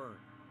who was burned.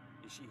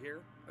 Is she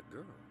here? A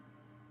girl?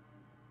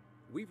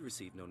 We've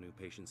received no new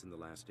patients in the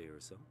last day or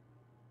so.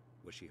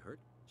 Was she hurt?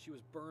 She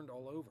was burned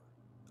all over.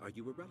 Are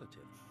you a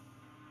relative?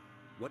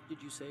 What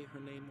did you say her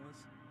name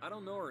was? I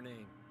don't know her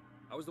name.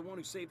 I was the one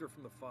who saved her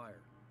from the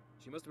fire.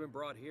 She must have been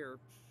brought here.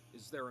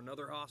 Is there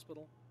another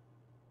hospital?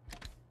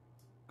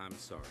 I'm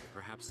sorry.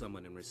 Perhaps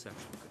someone in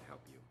reception could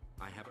help you.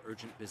 I have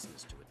urgent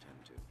business to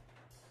attend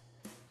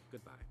to.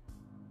 Goodbye.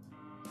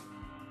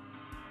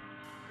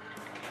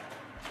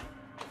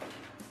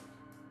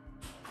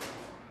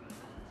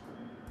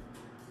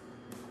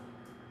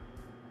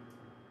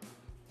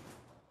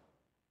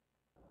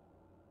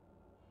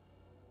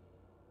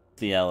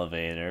 The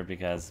elevator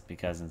because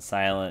in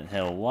Silent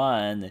Hill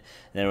 1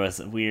 there was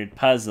a weird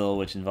puzzle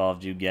which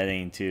involved you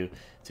getting to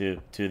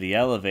the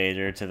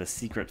elevator to the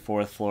secret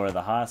 4th floor of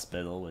the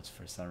hospital, which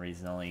for some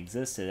reason only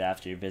existed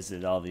after you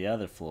visited all the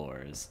other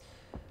floors.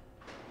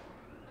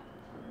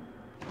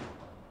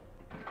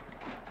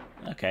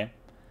 Okay.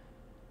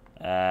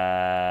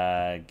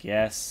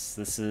 Guess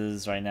this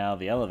is right now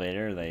the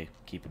elevator. They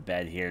keep a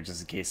bed here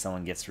just in case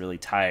someone gets really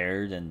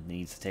tired and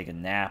needs to take a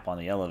nap on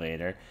the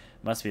elevator.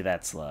 Must be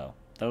that slow.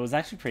 Though it was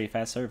actually pretty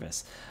fast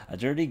service. A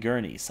dirty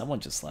gurney. Someone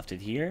just left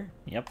it here?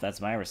 Yep,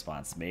 that's my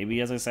response. Maybe,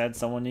 as I said,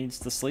 someone needs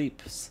to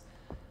sleep.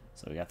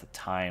 So we got the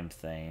time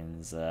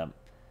things. I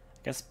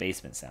guess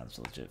basement sounds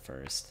legit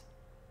first.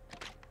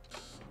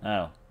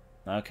 Oh.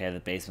 Okay, the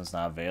basement's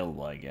not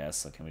available, I guess.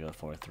 So can we go to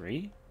floor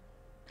 3?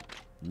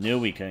 Knew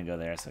we couldn't go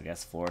there, so I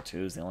guess floor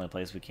 2 is the only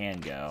place we can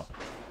go.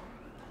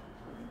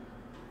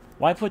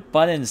 Why put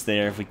buttons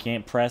there if we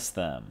can't press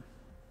them?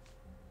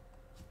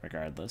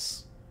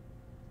 Regardless.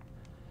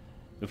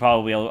 We'll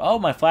probably be able to... Oh,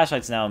 my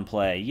flashlight's now in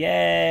play.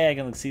 Yay! I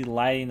can see the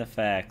lighting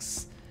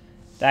effects.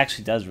 That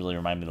actually does really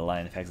remind me of the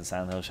lighting effects of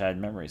Silent Hill Shattered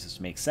Memories, which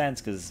makes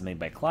sense because it's made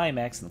by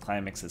Climax, and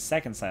Climax is the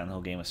second Silent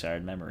Hill game with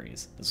Shattered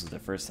Memories. This was their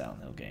first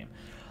Silent Hill game.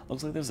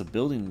 Looks like there's a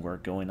building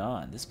work going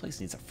on. This place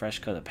needs a fresh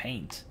coat of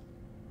paint.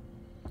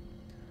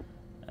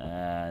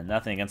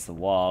 Nothing against the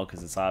wall,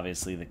 because it's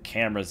obviously the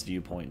camera's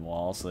viewpoint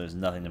wall, so there's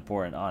nothing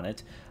important on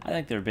it. I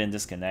think they've been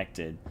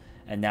disconnected.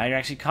 And now you're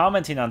actually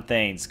commenting on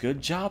things.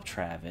 Good job,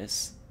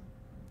 Travis.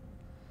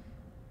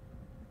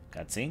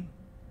 Cutscene.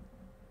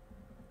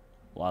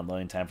 Long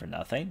loading time for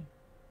nothing.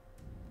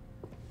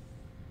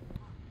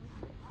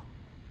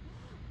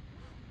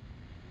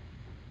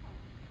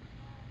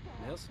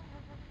 Nils?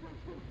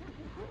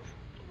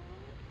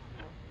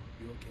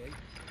 You okay?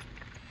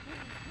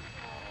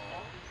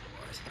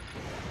 What?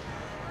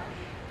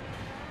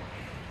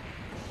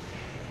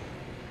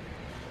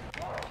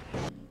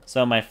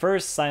 So my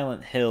first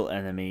Silent Hill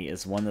enemy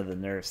is one of the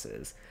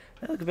nurses.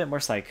 They look a bit more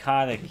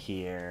psychotic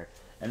here.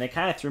 And they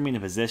kind of threw me in a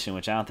position,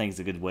 which I don't think is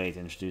a good way to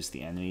introduce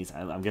the enemies.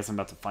 I guess I'm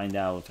about to find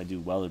out if I do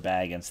well or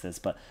bad against this,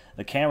 but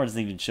the camera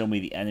doesn't even show me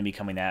the enemy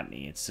coming at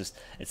me. It's just,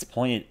 it's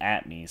pointed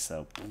at me,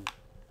 so...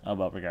 Oh,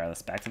 well,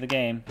 regardless. Back to the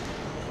game.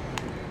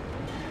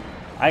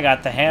 I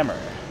got the hammer.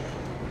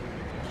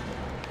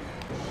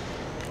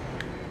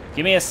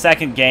 Give me a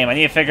second, game. I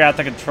need to figure out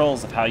the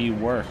controls of how you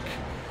work.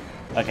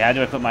 Okay, how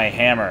do I put my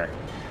hammer?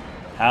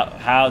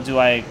 How do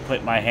I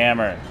equip my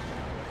hammer?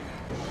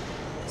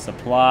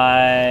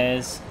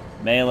 Supplies...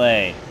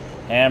 Melee.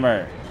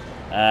 Hammer.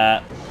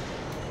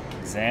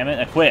 Examine.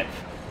 Equip.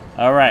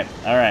 Alright,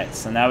 alright.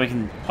 So now we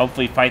can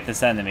hopefully fight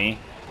this enemy.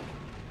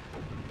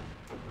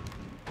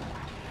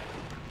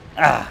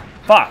 Ah!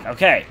 Fuck!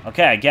 Okay,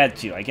 okay, I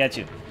get you, I get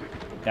you.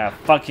 Gotta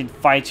fucking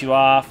fight you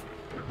off.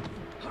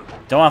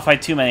 Don't want to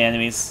fight too many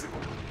enemies.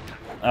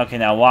 Okay,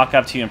 now walk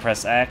up to you and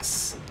press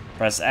X.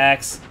 Press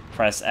X.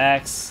 Press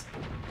X.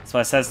 That's what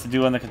it says to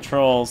do on the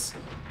controls.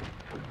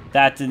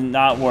 That did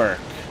not work.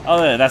 Oh,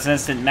 that's an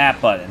instant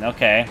map button.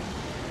 Okay.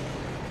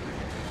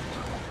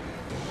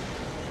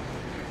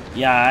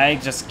 Yeah, I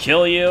just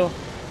kill you.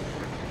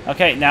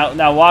 Okay,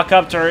 now walk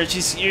up to her.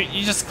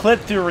 You just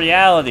clipped through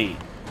reality.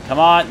 Come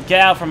on,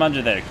 get out from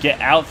under there. Get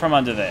out from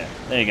under there.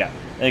 There you go.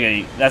 There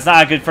you go. That's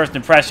not a good first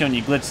impression when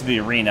you glitch through the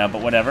arena,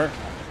 but whatever.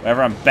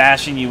 Wherever I'm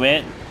bashing you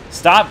in.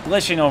 Stop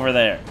glitching over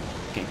there.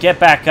 Okay, get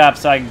back up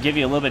so I can give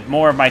you a little bit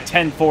more of my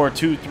 10, 4,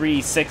 2,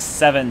 3, 6,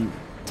 7,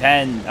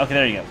 10. Okay,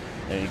 there you go.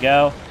 There you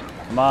go.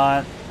 Come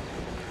on.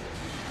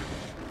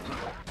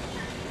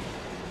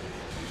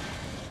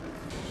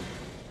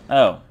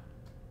 Oh.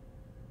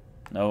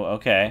 No,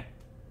 okay.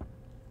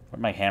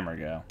 Where'd my hammer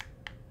go?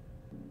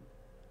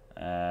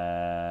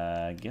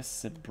 I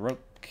guess it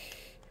broke.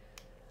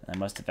 I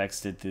must have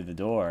exited through the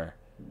door.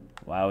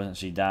 Why wasn't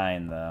she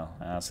dying, though?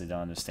 I honestly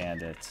don't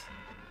understand it.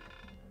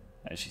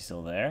 Is she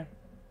still there?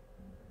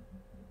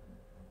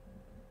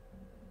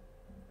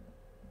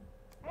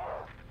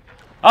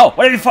 Oh,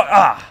 what did you fuck?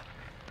 Ah!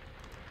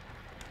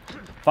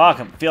 Fuck,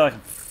 I feel like...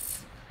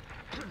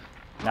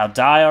 Now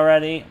die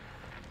already.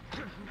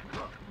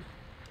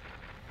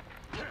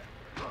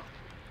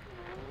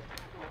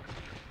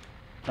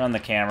 Turn on the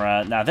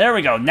camera. Now, there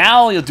we go.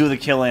 Now you'll do the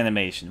kill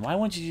animation. Why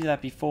wouldn't you do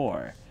that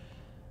before?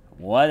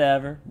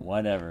 Whatever.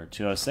 Whatever.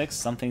 206,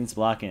 something's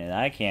blocking it.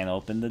 I can't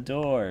open the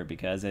door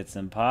because it's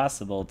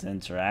impossible to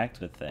interact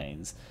with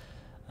things.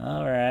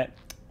 Alright.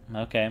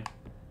 Okay.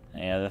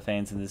 Any other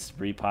things in this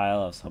debris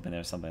pile? I was hoping there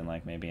was something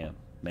like maybe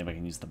I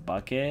can use the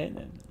bucket.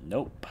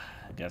 Nope.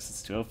 I guess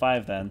it's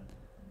 205 then.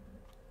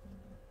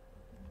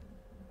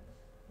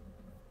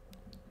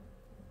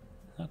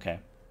 Okay.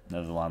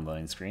 Another long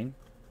loading screen.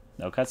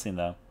 No cutscene,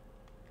 though.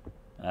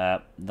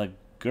 The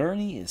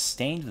gurney is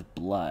stained with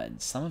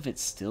blood. Some of it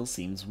still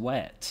seems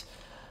wet.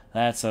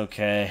 That's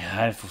okay.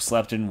 I've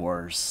slept in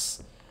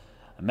worse.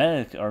 A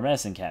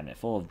medicine cabinet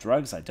full of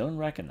drugs I don't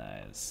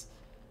recognize.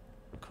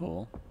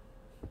 Cool.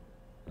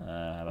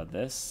 How about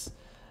this?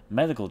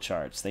 Medical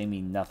charts. They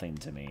mean nothing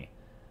to me.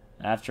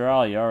 After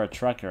all, you're a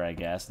trucker, I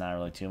guess. Not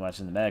really too much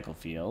in the medical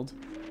field.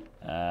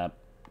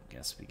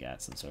 Guess we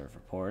got some sort of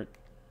report.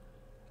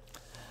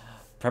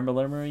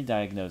 Preliminary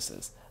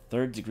diagnosis.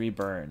 3rd-degree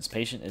burns.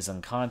 Patient is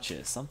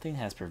unconscious. Something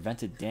has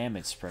prevented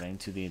damage spreading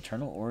to the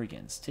internal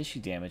organs. Tissue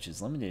damage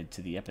is limited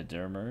to the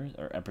epidermis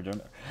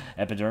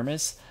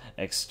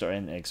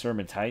and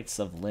extremities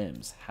of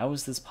limbs. How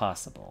is this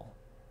possible?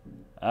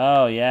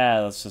 Oh, yeah,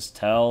 let's just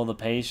tell the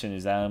patient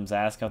who's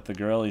asking about the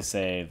girl he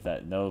saved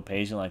that no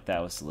patient like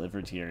that was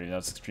delivered here. You know,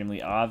 it's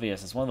extremely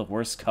obvious. It's one of the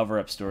worst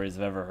cover-up stories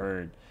I've ever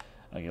heard.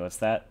 Okay, what's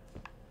that?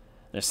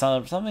 There's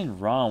something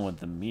wrong with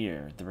the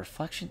mirror. The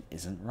reflection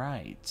isn't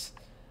right.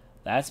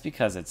 That's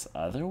because it's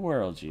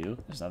otherworld, you.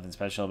 There's nothing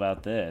special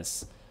about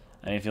this.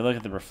 I mean, if you look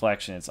at the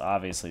reflection, it's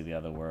obviously the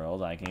other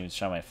world. I can even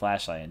shine my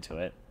flashlight into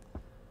it.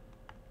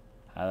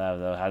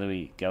 How do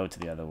we go to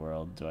the other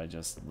world? Do I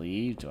just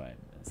leave?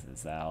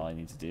 Is that all I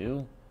need to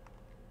do?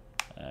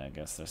 I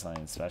guess there's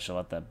something special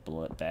about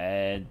that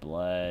bed,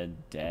 blood,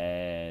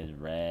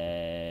 dead,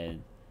 red.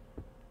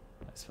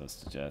 Am I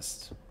supposed to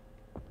just...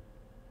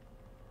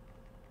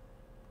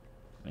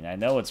 I mean, I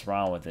know what's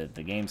wrong with it.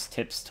 The game's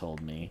tips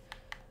told me.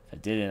 If I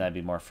didn't, I'd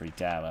be more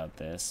freaked out about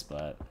this,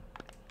 but...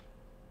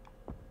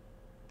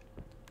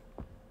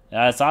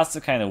 it's also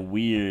kind of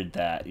weird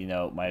that, you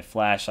know, my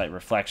flashlight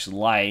reflects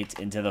light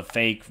into the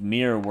fake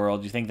mirror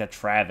world. You think that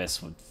Travis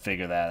would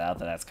figure that out,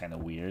 that's kind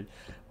of weird.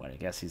 But I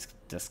guess he's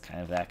just kind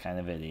of that kind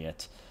of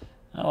idiot.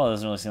 Oh, well, it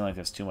doesn't really seem like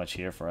there's too much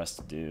here for us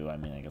to do. I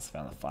mean, I guess I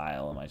found the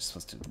file. Am I just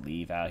supposed to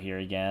leave out here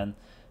again?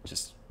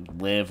 Just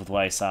live with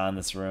what I saw in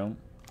this room?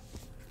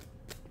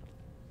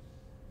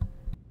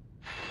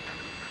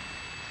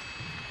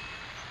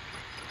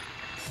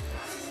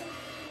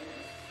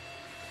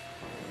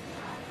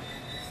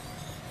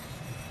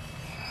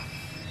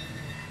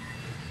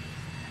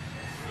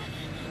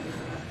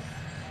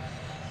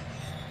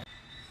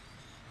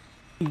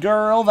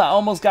 Girl that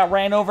almost got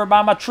ran over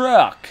by my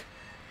truck.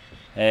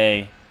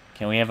 Hey,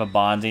 can we have a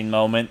bonding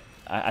moment?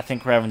 I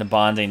think we're having a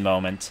bonding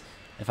moment.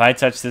 If I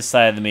touch this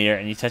side of the mirror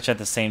and you touch at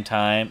the same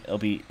time, it'll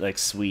be like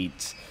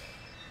sweet.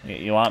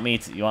 You want me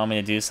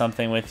to do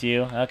something with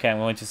you? Okay, I'm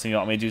going to assume you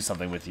want me to do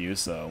something with you,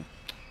 so.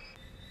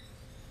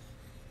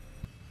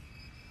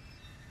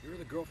 You're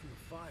the girl from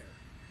the fire.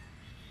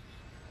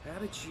 How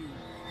did you...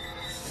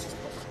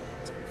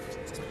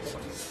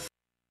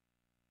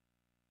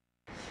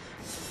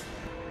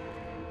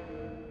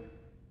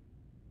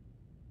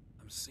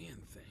 I'm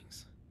seeing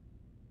things.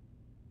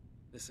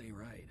 This ain't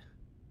right.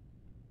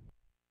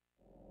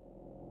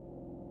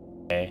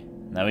 Okay,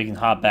 now we can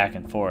hop back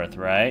and forth,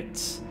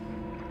 right?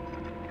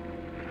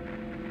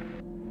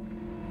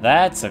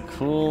 That's a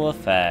cool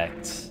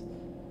effect.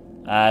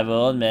 I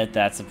will admit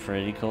that's a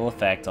pretty cool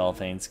effect, all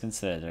things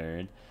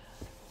considered.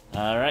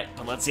 Alright,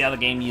 but let's see how the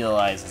game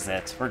utilizes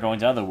it. We're going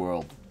to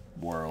Otherworld.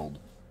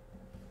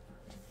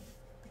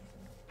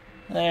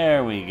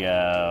 There we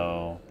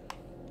go.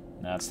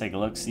 Now let's take a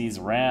look-sees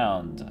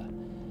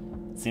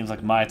around. Seems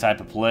like my type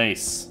of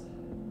place.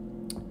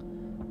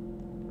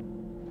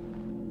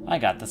 I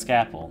got the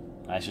scalpel.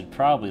 I should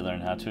probably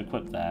learn how to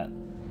equip that.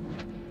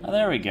 Oh,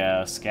 there we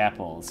go,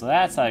 scalpel. So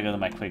that's how I go to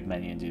my quick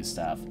menu and do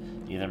stuff.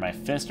 Either my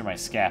fist or my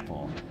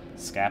scalpel.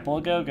 Scalpel,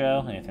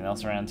 go. Anything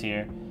else around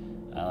here?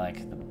 I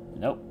like the...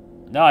 Nope.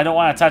 No, I don't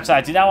want to touch that.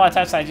 I do not want to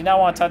touch that. I do not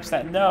want to touch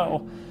that.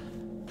 No.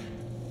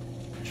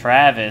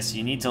 Travis,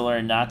 you need to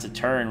learn not to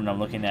turn when I'm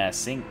looking at a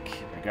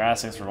sink.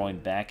 Regardless, we're going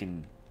back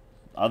in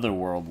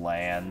Otherworld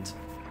land.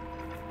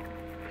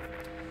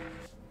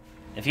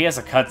 If he has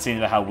a cutscene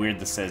about how weird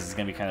this is, it's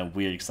going to be kind of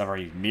weird because I've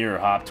already mirror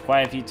hopped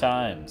quite a few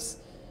times.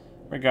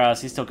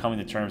 Regardless, he's still coming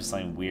to terms with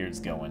something weird's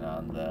going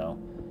on, though.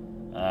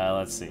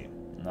 Let's see.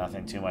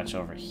 Nothing too much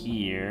over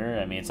here.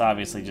 I mean, it's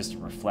obviously just a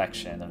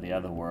reflection of the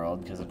other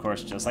world, because of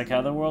course, just like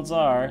other worlds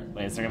are.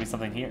 Wait, is there gonna be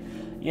something here?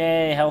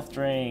 Yay, health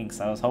drinks!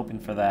 I was hoping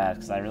for that,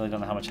 because I really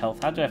don't know how much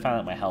health. How do I find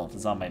out my health?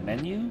 Is it on my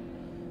menu?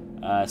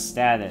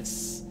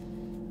 Status.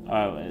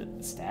 Oh,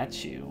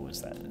 statue.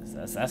 What's that?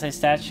 Does that say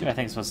statue? I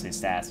think it's supposed to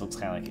say stats. Looks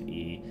kind of like an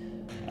E.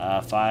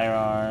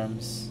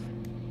 Firearms.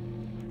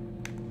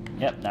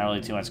 Yep, not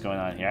really too much going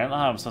on here. I don't know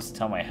how I'm supposed to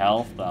tell my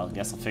health, but I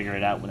guess I'll figure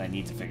it out when I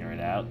need to figure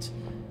it out.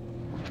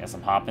 Guess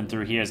I'm hopping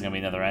through here. Is gonna be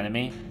another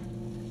enemy?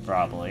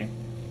 Probably.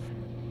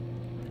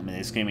 I mean,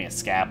 it's giving me a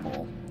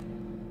scalpel.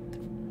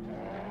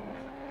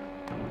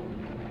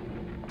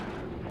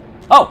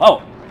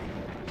 Oh!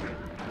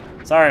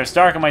 Sorry, it's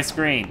dark on my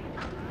screen.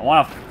 I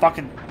want to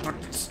fucking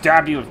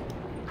stab you.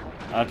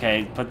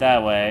 Okay, put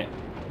that away.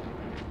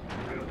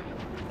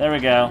 There we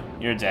go.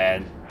 You're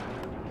dead.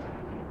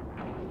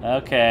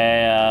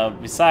 Okay,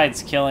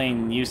 besides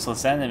killing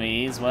useless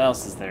enemies, what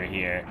else is there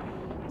here?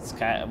 It's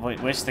kind of,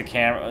 wish the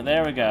camera... Oh,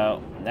 there we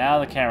go. Now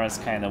the camera's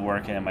kind of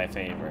working in my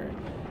favor.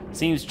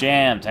 Seems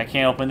jammed. I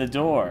can't open the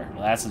door.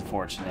 Well, that's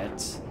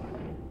unfortunate.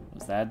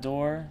 Was that a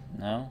door?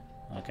 No?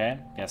 Okay,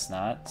 guess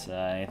not.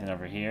 Anything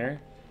over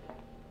here?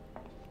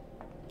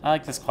 I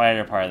like this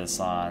quieter part of the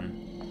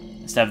song.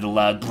 Instead of the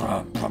loud...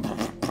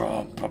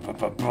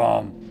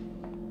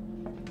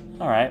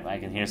 Alright, I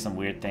can hear some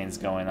weird things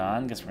going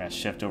on. Guess we're going to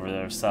shift over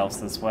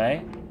ourselves this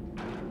way.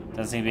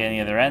 Doesn't seem to be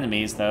any other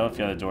enemies, though. A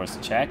few other doors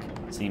to check.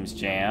 Seems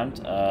jammed.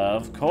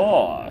 Of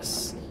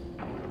course.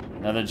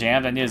 Another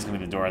jammed. I knew it was going to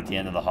be the door at the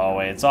end of the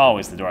hallway. It's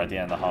always the door at the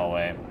end of the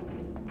hallway.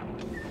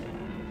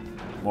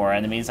 More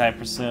enemies, I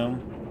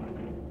presume.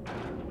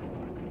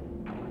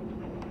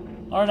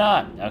 Or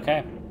not.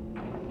 Okay.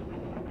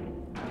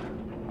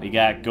 We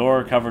got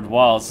gore-covered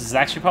walls. This is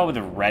actually probably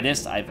the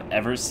reddest I've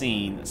ever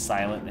seen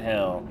Silent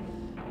Hill.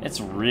 It's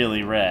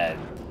really red.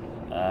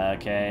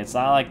 Okay, it's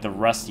not like the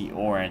rusty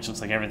orange.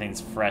 Looks like everything's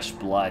fresh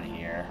blood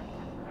here.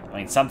 I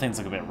mean, some things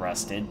look a bit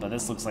rusted, but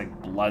this looks like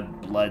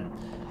blood,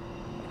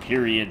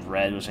 period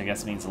red, which I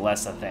guess means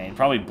less a thing.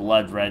 Probably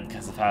blood red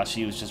because of how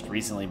she was just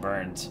recently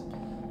burned.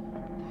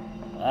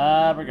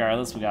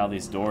 Regardless, we got all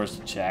these doors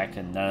to check,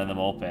 and none of them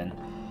open.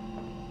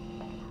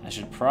 I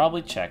should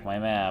probably check my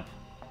map.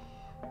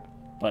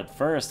 But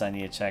first, I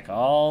need to check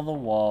all the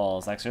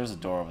walls. Actually, there's a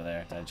door over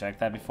there. Did I check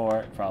that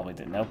before? Probably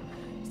didn't. Nope.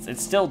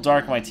 It's still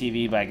dark on my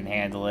TV, but I can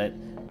handle it.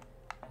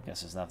 I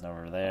guess there's nothing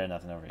over there,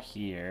 nothing over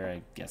here.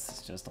 I guess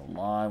it's just a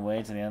long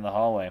way to the end of the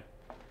hallway.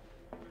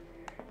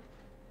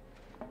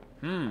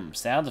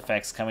 Sound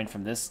effects coming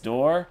from this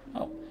door.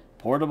 Oh,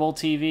 portable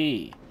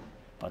TV.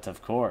 But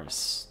of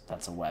course,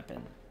 that's a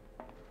weapon.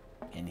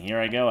 And here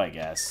I go, I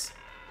guess.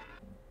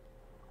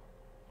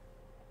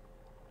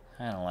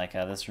 I don't like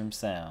how this room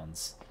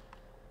sounds.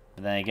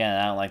 But then again,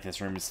 I don't like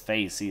this room's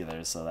face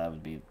either, so that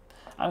would be...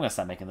 I'm going to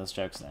stop making those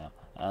jokes now.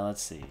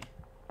 Let's see.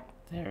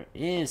 There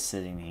is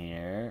sitting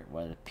here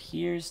what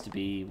appears to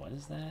be... What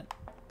is that?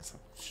 I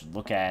should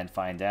look at it and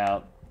find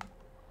out.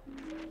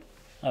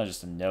 Oh,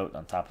 just a note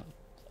on top of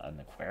an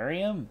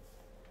aquarium?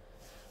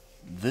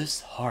 This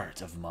heart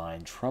of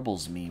mine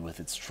troubles me with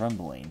its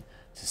trembling.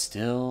 To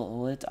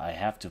still it, I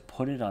have to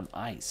put it on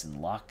ice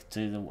and lock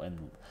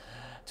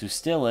To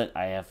still it,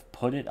 I have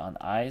put it on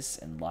ice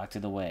and locked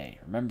it away.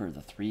 Remember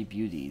the three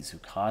beauties who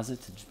cause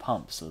it to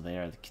pump, so they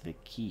are the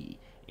key.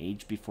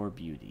 Age before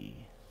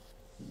beauty.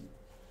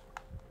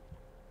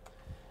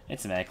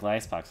 It's a medical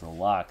icebox with a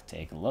lock.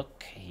 Take a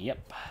look.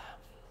 Yep.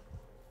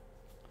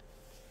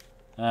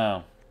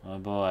 Oh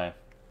boy.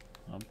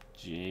 Oh,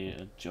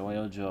 joy,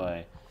 oh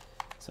joy.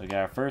 So we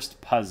got our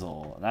first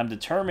puzzle. And I'm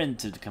determined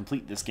to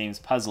complete this game's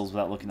puzzles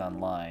without looking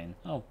online.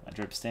 Oh, a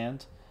drip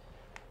stand.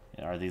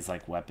 Are these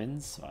like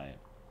weapons? Yeah,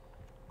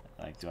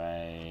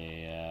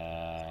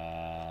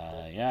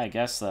 I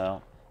guess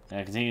so. I'm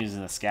gonna continue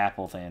using the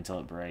scalpel thing until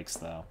it breaks,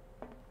 though.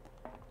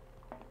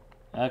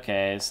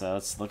 Okay, so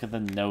let's look at the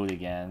note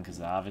again,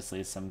 because obviously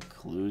it's some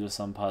clue to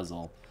some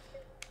puzzle.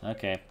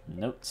 Okay,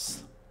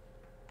 notes.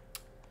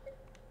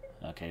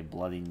 Okay,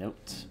 bloody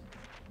note.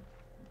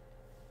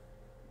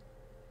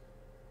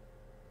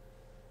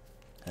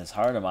 This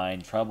heart of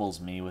mine troubles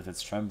me with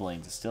its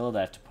trembling. To still it,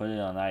 I have to put it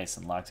on ice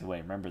and locked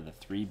away. Remember the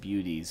three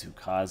beauties who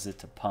cause it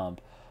to pump,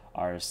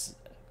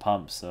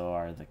 so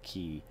are the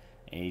key.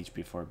 Age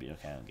before beauty.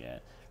 Okay, I don't get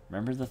it.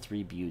 Remember the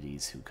three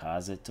beauties who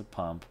cause it to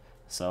pump,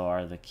 so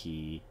are the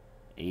key.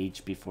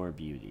 Age before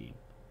beauty.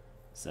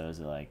 So is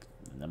it like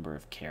the number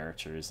of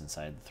characters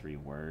inside the three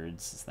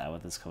words? Is that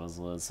what this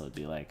puzzle is? So it'd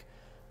be like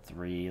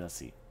three, let's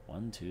see.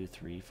 1, 2,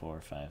 3,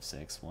 4, 5,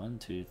 6. 1,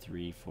 2,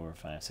 3, 4,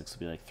 5, 6 would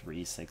be like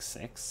 3, 6,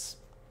 6.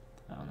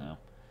 I don't know.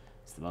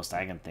 It's the most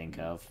I can think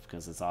of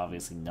because it's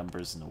obviously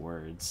numbers and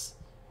words.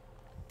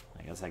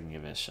 I guess I can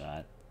give it a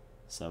shot.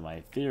 So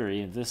my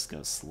theory, if this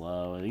goes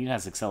slow, it even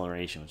has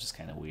acceleration, which is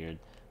kind of weird,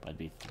 but it'd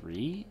be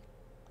 3,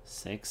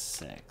 6,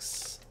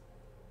 6.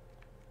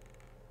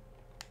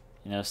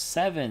 You know,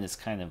 7 is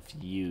kind of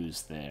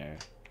used there.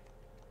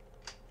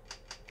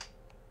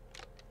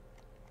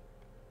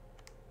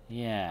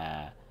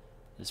 Yeah.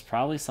 There's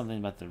probably something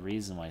about the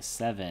reason why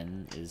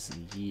 7 is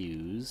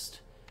used.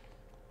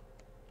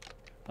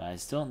 But I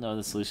still don't know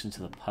the solution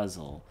to the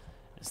puzzle.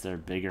 Is there a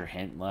bigger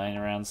hint lying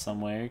around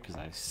somewhere? Because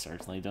I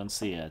certainly don't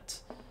see it.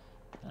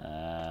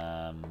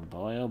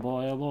 Boy, oh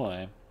boy, oh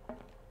boy.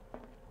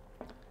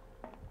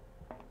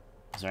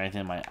 Is there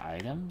anything in my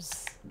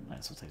items? Might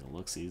as well take a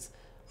look-sees.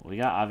 We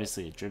got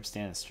obviously a drip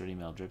stand, a sturdy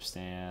metal drip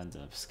stand,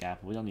 a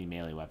scalpel. We don't need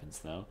melee weapons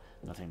though.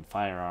 Nothing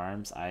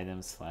firearms,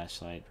 items,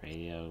 flashlight,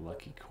 radio,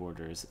 lucky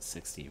quarters at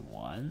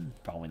 61.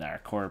 Probably not our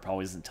quarter,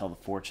 probably doesn't tell the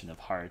fortune of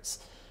hearts.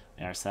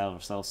 We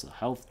ourselves a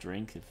health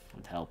drink, if it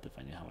would help if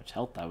I knew how much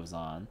health I was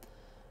on.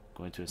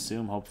 Going to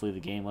assume hopefully the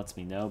game lets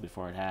me know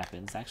before it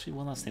happens. Actually,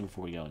 one last thing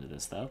before we go into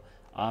this though.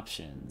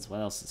 Options.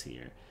 What else is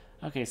here?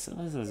 Okay, so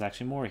there's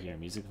actually more here.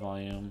 Music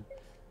volume.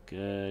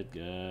 Good,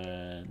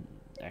 good.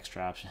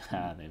 Extra option.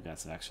 They've got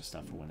some extra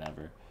stuff for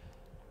whenever.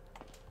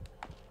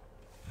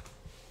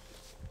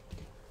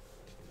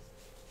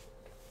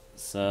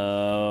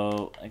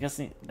 So I guess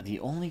the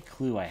only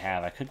clue I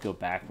have, I could go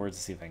backwards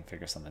to see if I can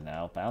figure something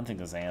out, but I don't think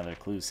there's any other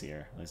clues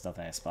here. There's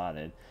nothing I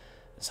spotted.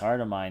 This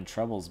heart of mine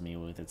troubles me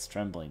with its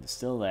trembling.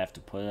 Still, I have to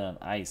put it on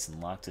ice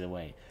and locked it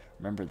away.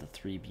 Remember the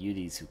three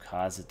beauties who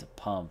cause it to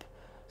pump,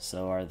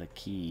 so are the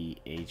key.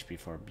 Age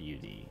before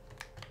beauty.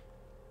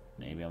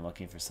 Maybe I'm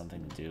looking for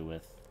something to do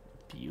with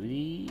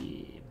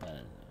beauty,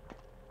 but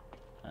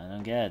I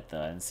don't get it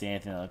though. I didn't see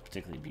anything that looked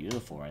particularly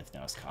beautiful or anything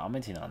I was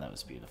commenting on that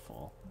was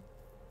beautiful.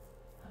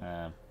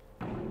 Not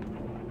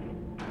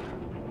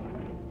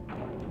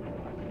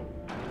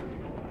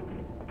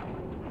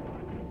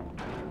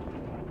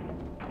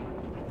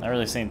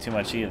really saying too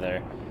much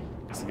either.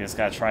 So I just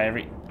gotta try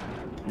every...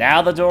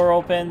 Now the door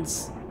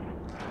opens!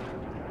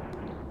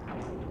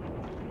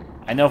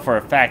 I know for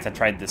a fact I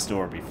tried this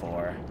door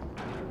before.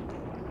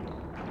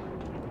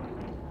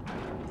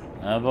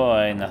 Oh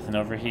boy, nothing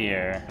over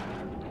here.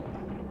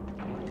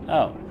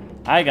 Oh,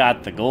 I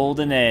got the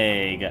golden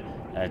egg.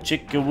 A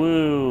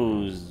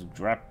chickawoo's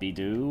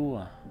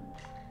droppy-doo.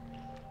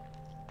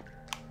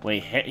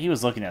 Wait, he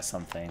was looking at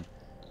something.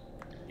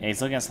 Yeah,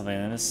 he's looking at something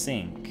in the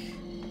sink.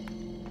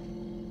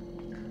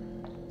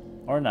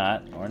 Or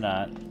not, or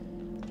not.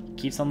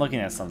 Keeps on looking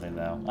at something,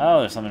 though.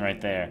 Oh, there's something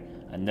right there.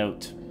 A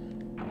note.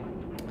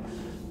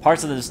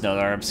 Parts of this note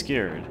are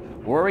obscured.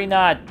 Worry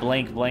not,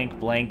 blank, blank,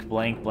 blank,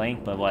 blank,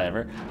 blank, but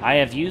whatever. I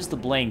have used the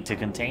blank to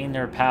contain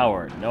her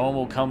power. No one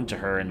will come to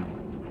her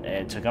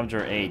and to come to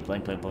her aid.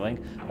 Blank, blank,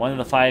 blank. One of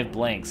the 5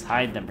 blanks.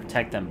 Hide them,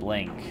 protect them,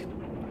 blank.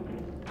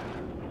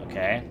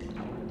 Okay.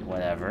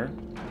 Whatever.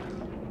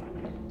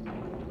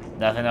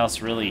 Nothing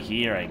else really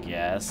here, I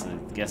guess. I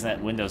guess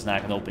that window's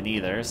not gonna open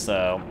either,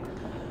 so...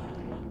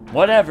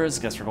 Whatever, I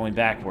guess we're going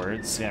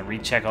backwards. Gonna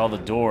recheck all the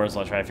doors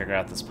while I try to figure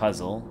out this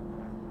puzzle.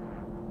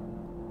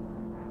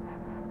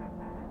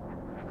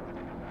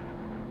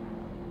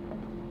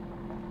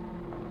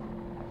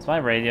 Is my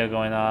radio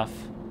going off?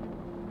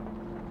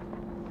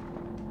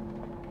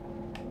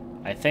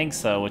 I think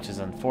so, which is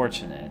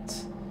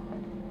unfortunate.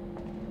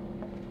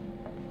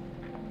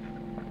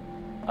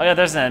 Oh yeah,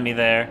 there's an enemy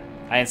there.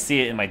 I didn't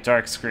see it in my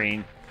dark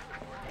screen.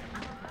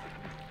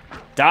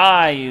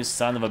 Die, you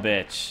son of a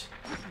bitch.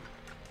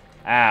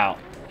 Ow.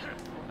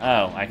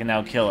 Oh, I can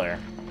now kill her.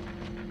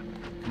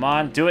 Come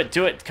on, do it,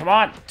 do it. Come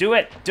on, do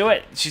it, do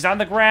it. She's on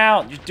the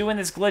ground. You're doing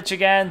this glitch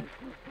again.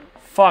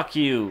 Fuck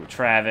you,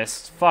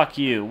 Travis. Fuck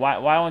you. Why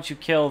won't you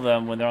kill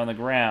them when they're on the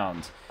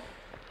ground?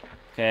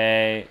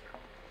 Okay.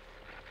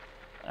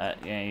 Yeah,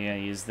 you're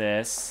gonna use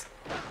this.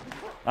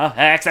 Oh,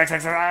 X, X,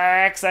 X,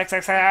 X, X,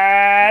 X,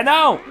 X,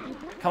 no!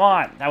 Come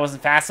on, that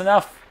wasn't fast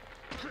enough.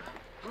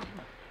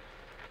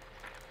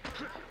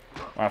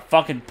 Or I'll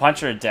fucking punch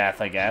her to death,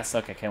 I guess.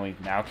 Okay, can we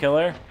now kill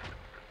her?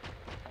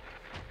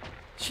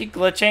 Is she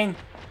glitching?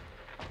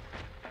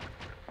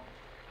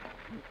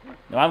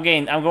 No, I'm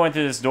going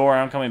through this door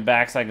and I'm coming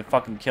back so I can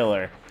fucking kill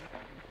her.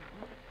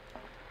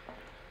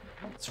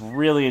 It's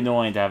really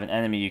annoying to have an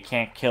enemy you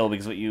can't kill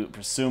because what you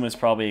presume is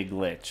probably a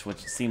glitch,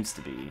 which it seems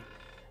to be.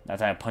 That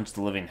time I punched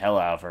the living hell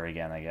out of her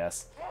again, I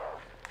guess.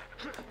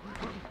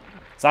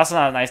 It's also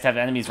not nice to have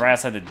enemies right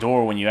outside the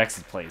door when you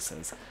exit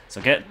places. So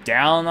get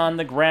down on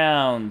the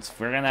ground.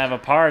 We're gonna have a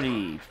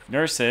party.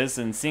 Nurses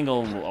in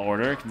single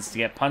order can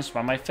get punched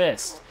by my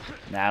fist.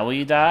 Now will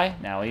you die?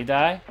 Now will you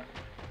die?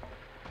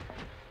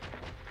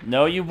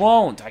 No, you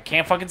won't. I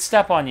can't fucking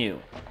step on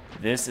you.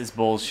 This is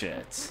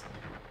bullshit.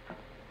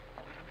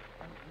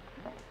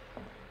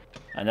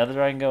 Another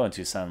door I can go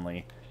into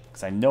suddenly.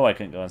 Because I know I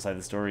couldn't go inside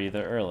this door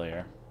either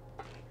earlier.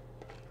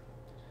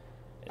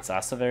 It's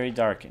also very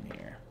dark in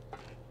here.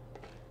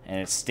 And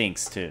it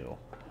stinks too.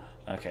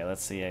 Okay,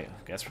 let's see. I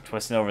guess we're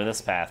twisting over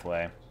this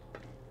pathway.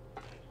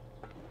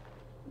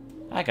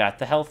 I got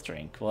the health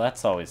drink. Well,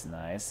 that's always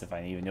nice, if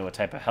I even knew what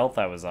type of health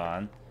I was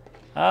on.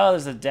 Oh,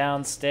 there's a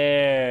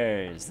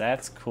downstairs.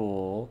 That's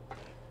cool.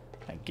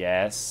 I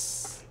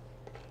guess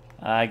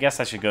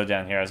I should go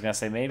down here. I was going to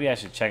say maybe I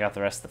should check out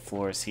the rest of the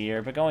floors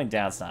here, but going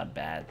down's not a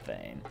bad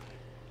thing.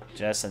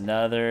 Just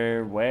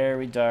another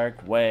very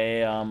dark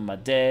way on my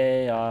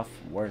day off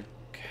work.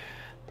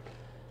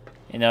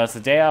 You know, it's a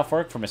day off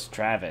work for Mr.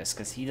 Travis,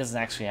 because he doesn't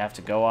actually have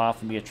to go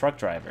off and be a truck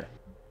driver.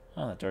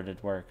 Oh, that door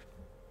did work.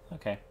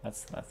 Okay,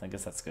 I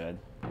guess that's good.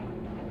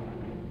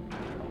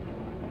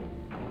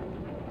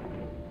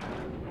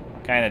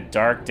 Kind of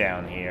dark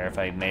down here, if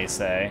I may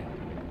say.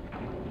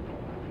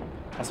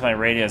 That's my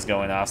radio's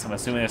going off, so I'm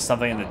assuming there's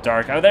something in the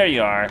dark. Oh, there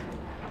you are.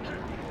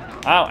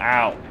 Oh,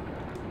 ow.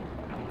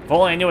 If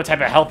only I knew what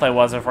type of health I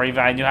was before even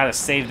I knew how to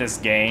save this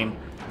game,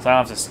 so I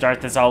don't have to start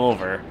this all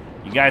over.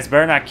 You guys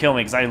better not kill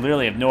me, because I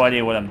literally have no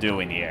idea what I'm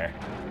doing here.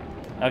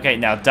 Okay,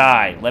 now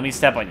die. Let me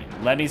step on you.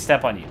 Let me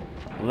step on you.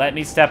 Let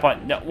me step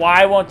on... No,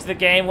 why won't the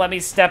game let me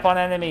step on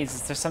enemies?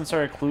 Is there some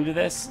sort of clue to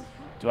this?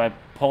 Do I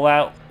pull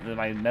out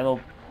my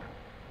metal...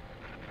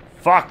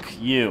 Fuck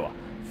you.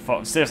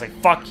 Seriously,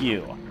 fuck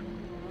you.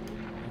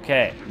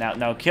 Okay,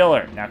 now kill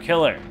her. Now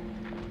kill her.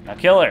 Now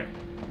kill her.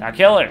 Now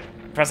kill her.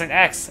 Pressing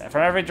X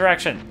from every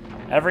direction.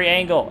 Every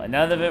angle, and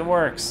none of it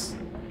works.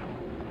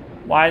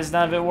 Why does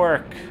none of it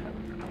work?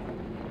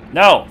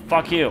 No,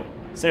 fuck you.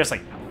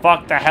 Seriously,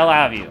 fuck the hell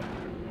out of you.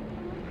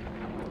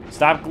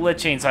 Stop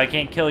glitching so I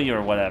can't kill you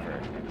or whatever.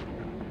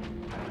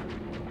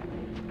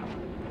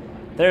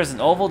 There's an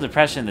oval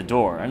depression in the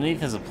door.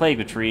 Underneath is a plague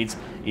which reads,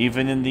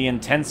 "Even in the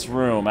intense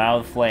room out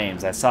of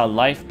flames, I saw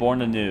life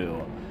born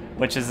anew."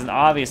 Which is an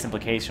obvious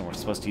implication we're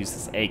supposed to use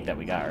this egg that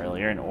we got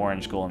earlier, an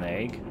orange golden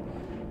egg.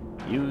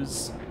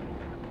 Use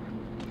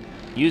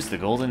the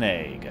golden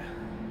egg.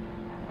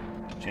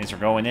 Which means we're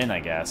going in, I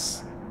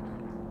guess.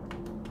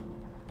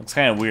 Looks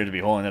kind of weird to be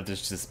holding up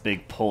this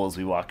big pole as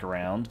we walk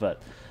around,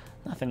 but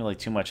nothing really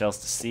too much else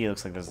to see. It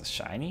looks like there's a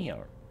shiny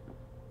or...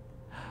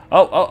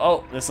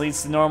 Oh, this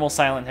leads to normal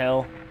Silent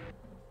Hill.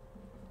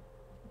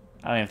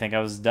 I don't even think I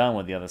was done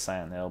with the other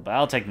Silent Hill, but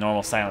I'll take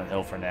normal Silent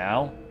Hill for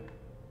now.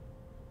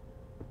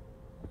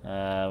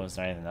 Was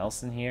there anything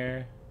else in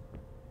here?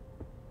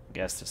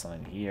 Guess there's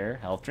something here.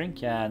 Health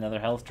drink? Yeah, another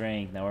health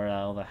drink. Now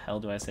where the hell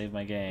do I save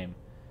my game?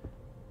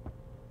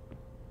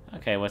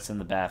 Okay, what's in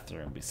the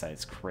bathroom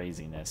besides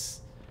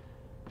craziness?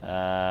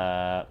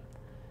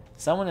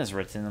 Someone has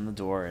written on the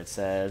door. It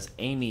says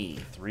Amy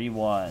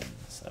 31.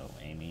 So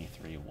Amy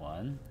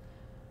 31.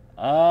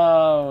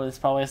 Oh, this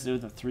probably has to do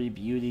with the Three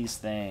Beauties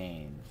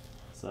thing.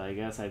 So I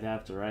guess I'd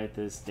have to write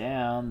this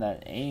down.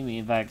 That Amy.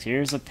 In fact,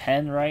 here's a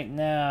pen right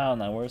now.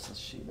 Now where's the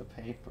sheet of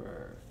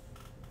paper?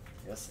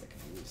 I guess I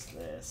can use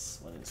this.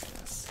 What is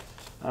this?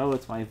 Oh,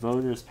 it's my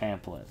voter's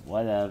pamphlet.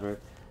 Whatever.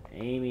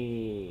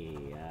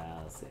 Amy.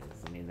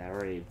 I mean, I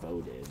already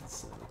voted.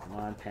 So come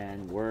on,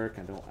 pen, work.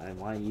 I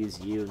want to use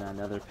you, not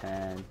another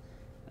pen.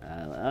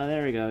 Oh,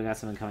 there we go. We got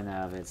something coming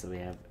out of it. So we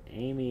have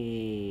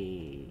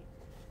Amy.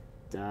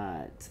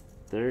 Dot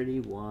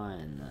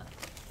 31.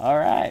 All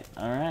right.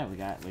 We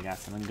got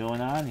something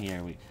going on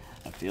here.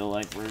 I feel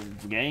like we're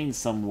getting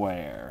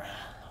somewhere.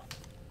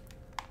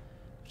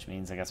 Which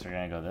means I guess we're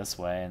gonna go this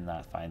way and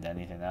not find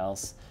anything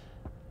else.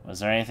 Was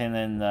there anything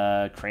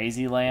in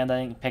Crazy Land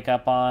I didn't pick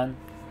up on?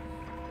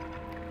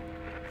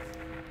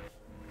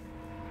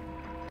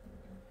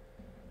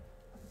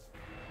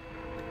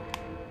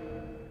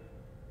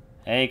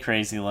 Hey,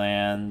 Crazy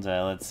Land.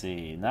 Let's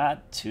see.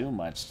 Not too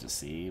much to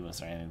see. Was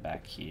there anything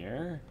back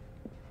here?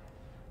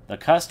 The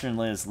custard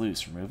lid is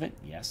loose. Remove it?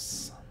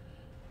 Yes.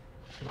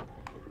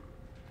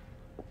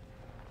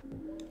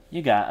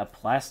 You got a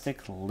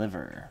plastic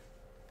liver.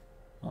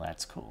 Well,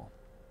 that's cool.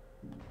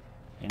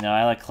 You know,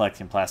 I like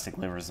collecting plastic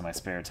livers in my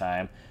spare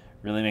time.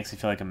 Really makes me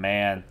feel like a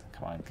man.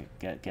 Come on,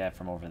 get it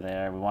from over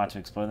there. We want to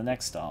explore the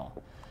next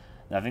stall.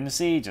 Nothing to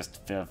see,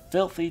 just a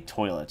filthy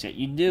toilet. Yet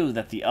you knew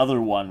that the other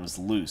one was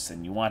loose,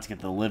 and you want to get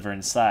the liver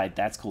inside.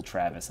 That's cool,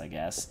 Travis, I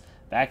guess.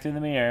 Back through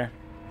the mirror.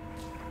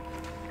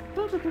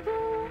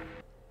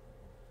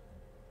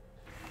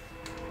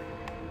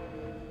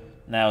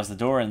 Now, is the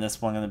door in this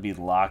one going to be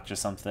locked or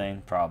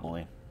something?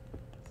 Probably.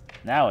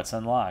 Now it's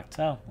unlocked.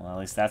 Oh, well, at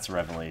least that's a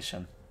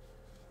revelation.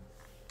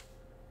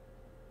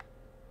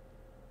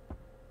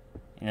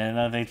 You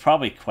know, they'd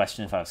probably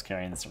question if I was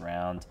carrying this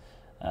around.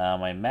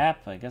 My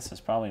map, I guess there's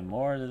probably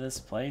more to this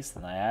place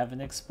than I haven't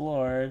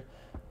explored.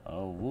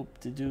 Oh,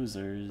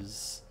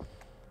 whoop-de-doozers.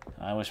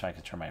 I wish I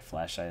could turn my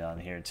flashlight on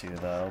here too,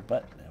 though.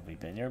 But have we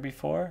been here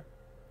before?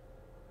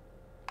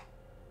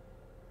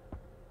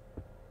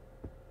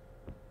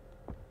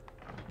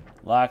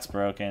 Lock's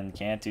broken.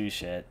 Can't do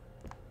shit.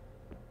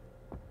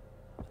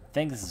 I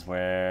think this is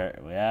where...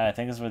 Yeah, I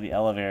think this is where the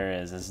elevator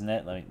is, isn't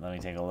it? Let me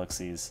take a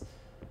look-sees.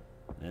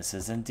 This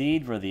is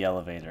indeed where the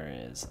elevator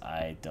is.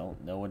 I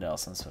don't know what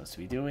else I'm supposed to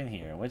be doing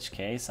here. In which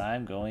case,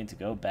 I'm going to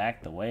go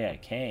back the way I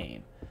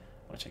came.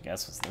 Which I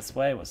guess was this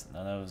way.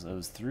 No, it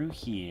was through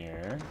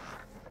here.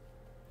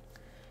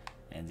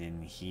 And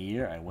in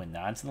here, I went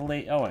on to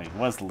the oh, it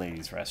was the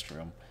ladies'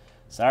 restroom.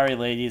 Sorry,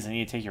 ladies, I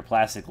need to take your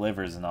plastic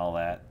livers and all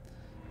that.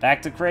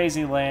 Back to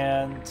Crazy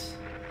Land.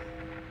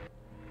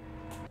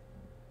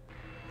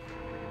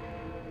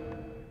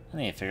 I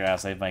need to figure out how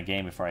to save my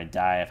game before I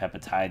die of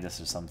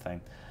hepatitis or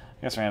something.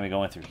 I guess we're going to be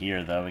going through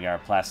here, though. We got our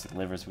plastic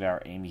livers. We got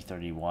our Amy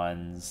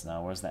 31s.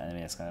 Now, where's the enemy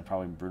that's going to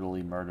probably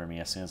brutally murder me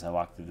as soon as I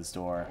walk through this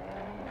door?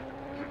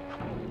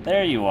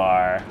 There you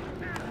are.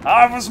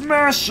 I was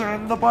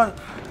mashing the button.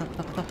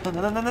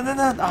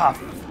 Ah.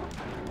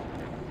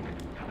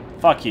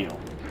 Fuck you.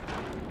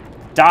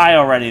 Die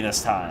already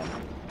this time.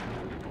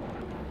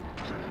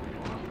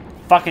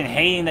 Fucking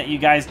hating that you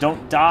guys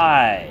don't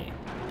die.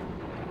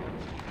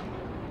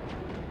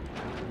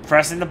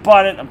 Pressing the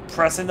button. I'm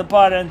pressing the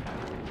button.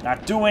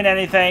 Not doing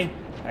anything.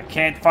 I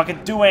can't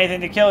fucking do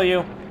anything to kill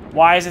you.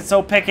 Why is it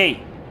so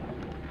picky?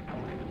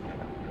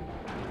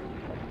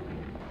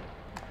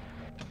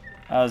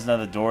 Oh, there's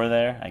another door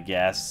there, I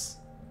guess.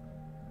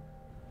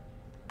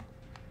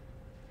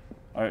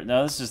 Or,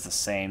 no, this is just the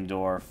same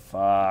door.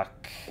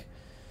 Fuck.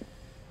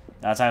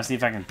 Now it's time to see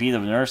if I can beat a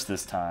nurse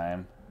this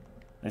time.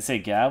 They say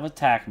get out of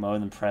attack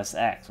mode and press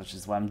X, which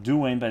is what I'm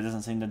doing, but it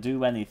doesn't seem to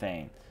do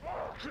anything.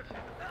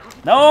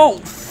 No!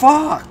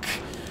 Fuck!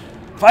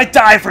 If I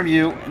die from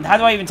you, and how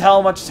do I even tell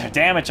how much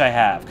damage I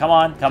have? Come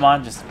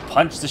on, just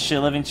punch the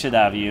living shit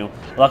out of you.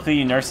 Luckily,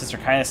 you nurses are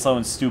kind of slow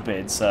and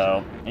stupid,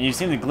 so... And you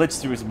seem to glitch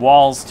through his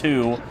walls,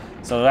 too,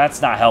 so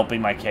that's not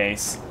helping my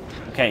case.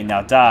 Okay,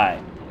 now die.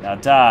 Now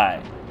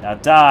die. Now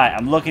die.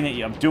 I'm looking at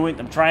you.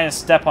 I'm trying to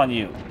step on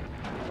you.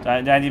 Do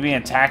I need to be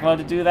in attack mode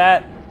to do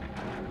that?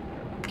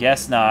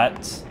 Guess not.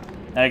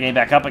 Now you're getting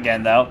back up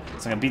again, though,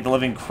 so I'm gonna beat the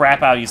living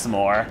crap out of you some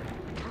more.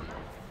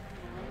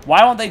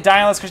 Why won't they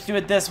die unless Chris do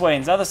it this way?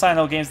 In the other Silent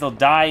Hill games, they'll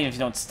die if you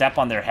don't step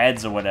on their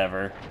heads or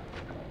whatever.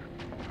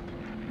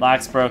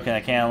 Lock's broken. I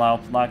can't allow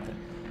lock.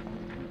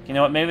 You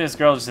know what? Maybe this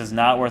girl just is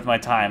not worth my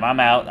time. I'm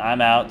out. I'm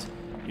out.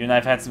 You and I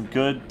have had some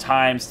good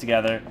times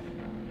together.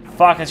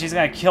 Fuck, and she's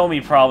gonna kill me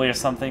probably or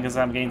something because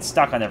I'm getting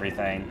stuck on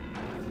everything.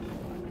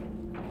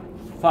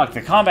 Fuck,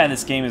 the combat in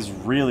this game is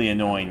really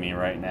annoying me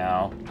right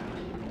now.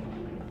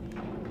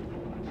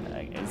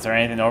 Is there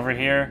anything over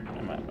here?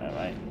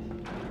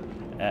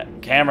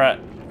 Camera,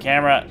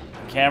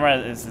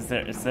 is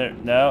there,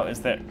 no,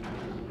 is there?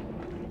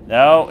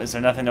 No, is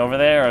there nothing over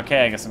there?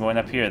 Okay, I guess I'm going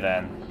up here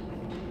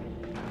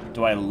then.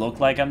 Do I look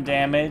like I'm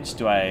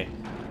damaged? Am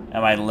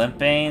I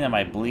limping? Am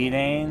I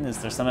bleeding? Is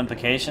there some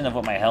implication of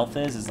what my health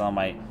is? Is it on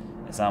my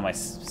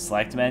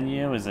select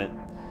menu? Is there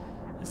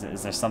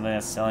something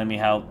that's telling me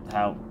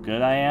how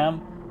good I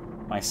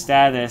am? My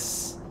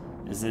status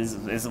is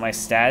it my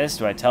status?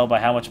 Do I tell by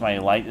how much my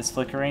light is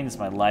flickering? Is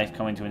my life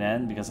coming to an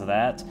end because of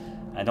that?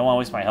 I don't want to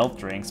waste my health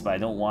drinks, but I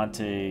don't want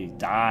to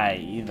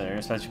die either,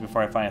 especially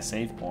before I find a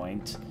save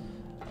point.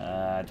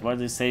 What do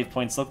these save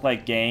points look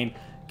like, game?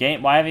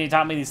 Game, why haven't you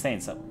taught me these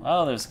things?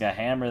 Oh, there's a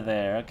hammer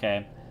there.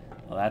 Okay.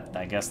 Well,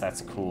 I guess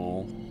that's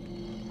cool.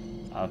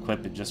 I'll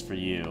equip it just for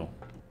you.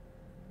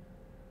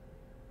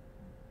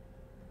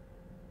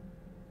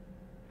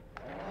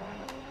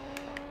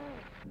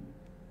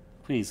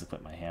 Please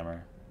equip my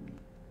hammer.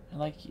 I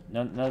like you.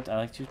 No, I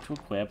like you to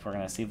equip. We're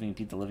gonna see if we can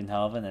beat the living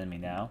hell of an enemy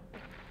now.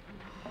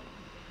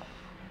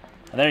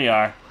 Oh, there you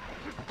are.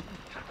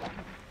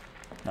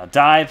 Now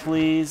die,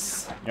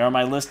 please. You're on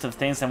my list of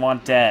things I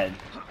want dead.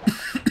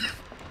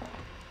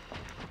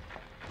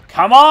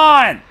 Come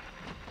on!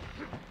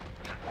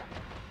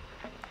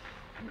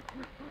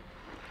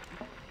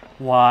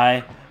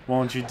 Why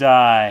won't you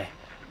die?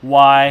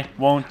 Why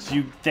won't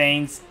you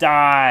things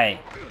die?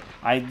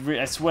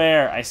 I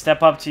swear, I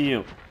step up to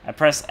you. I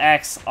press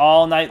X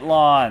all night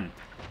long,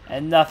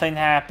 and nothing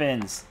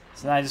happens.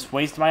 So then I just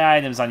waste my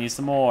items on you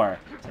some more.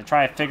 So I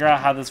try to figure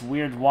out how this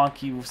weird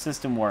wonky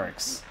system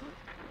works.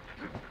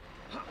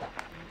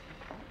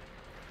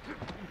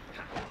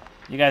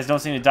 You guys don't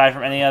seem to die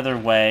from any other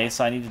way,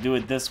 so I need to do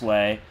it this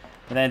way.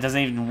 But then it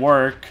doesn't even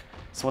work.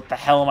 So what the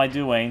hell am I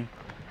doing?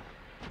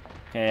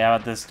 Okay, how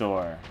about this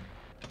door?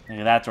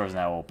 Okay, that door's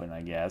now open,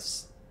 I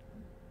guess.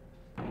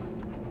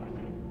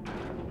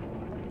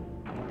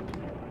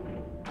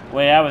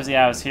 Wait, I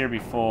was here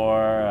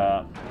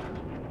before.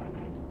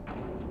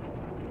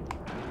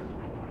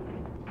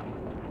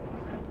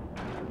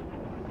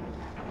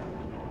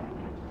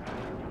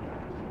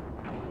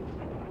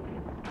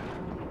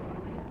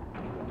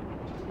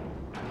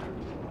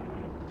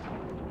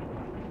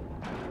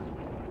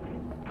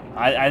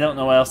 I don't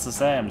know what else to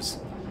say. I'm just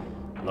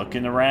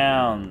looking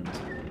around.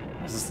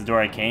 Is this the door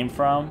I came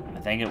from?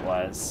 I think it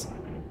was.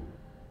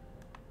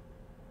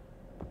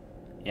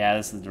 Yeah,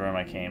 this is the room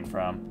I came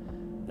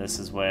from. This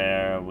is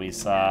where we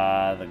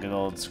saw the good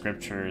old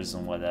scriptures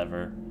and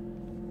whatever.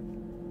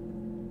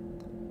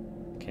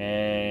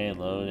 Okay,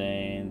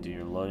 loading. Do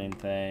your loading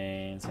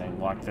thing. So I can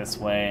walk this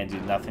way and do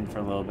nothing for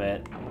a little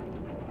bit.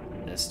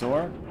 This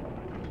door?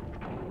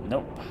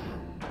 Nope.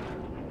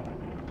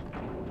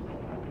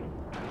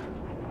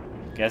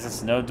 Guess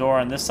it's no door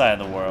on this side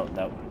of the world.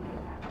 Nope.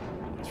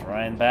 Let's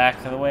run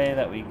back the way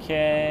that we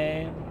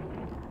came.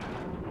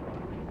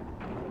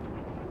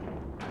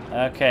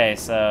 Okay,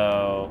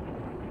 so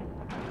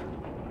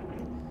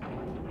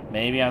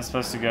maybe I'm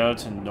supposed to go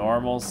to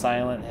normal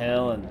Silent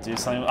Hill and do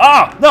something.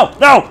 Oh! No!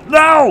 No!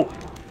 No!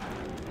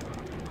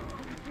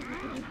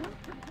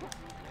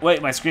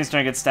 Wait, my screen's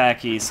starting to get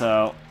stacky,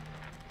 so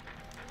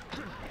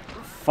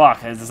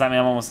fuck, does that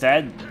mean I'm almost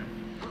dead?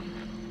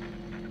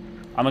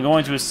 I'm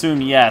going to assume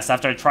yes.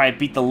 After I try to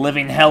beat the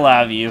living hell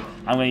out of you,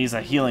 I'm going to use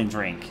a healing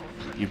drink.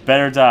 You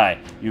better die.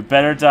 You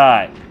better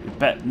die.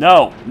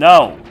 No,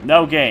 no,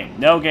 no game,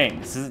 no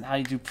game. This isn't how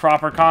you do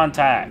proper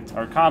contact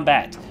or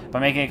combat by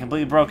making it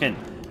completely broken.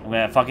 I'm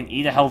going to fucking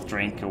eat a health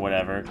drink or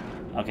whatever.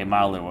 Okay,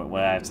 mildly, what do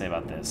I have to say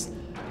about this?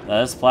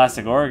 This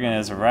plastic organ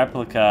is a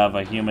replica of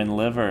a human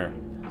liver.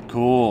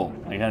 Cool.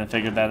 I kind of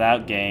figured that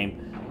out,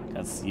 game.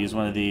 Let's use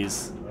one of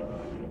these.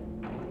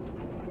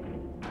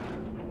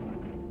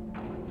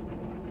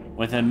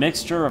 With a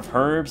mixture of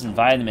herbs and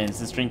vitamins,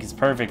 this drink is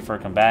perfect for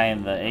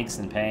combating the aches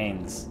and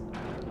pains.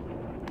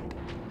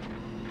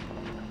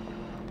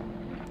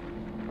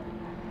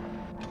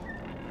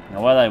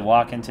 Now what do I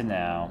walk into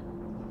now?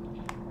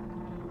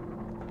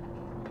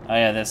 Oh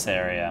yeah, this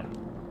area.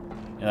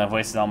 You know, I've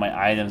wasted all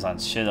my items on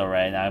shit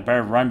already. Now I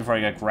better run before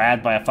I get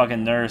grabbed by a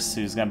fucking nurse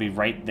who's gonna be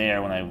right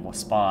there when I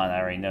spawn. I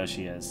already know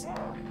she is.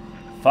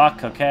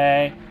 Fuck,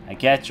 okay? I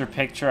get your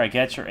picture, I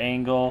get your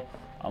angle.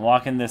 I'm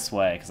walking this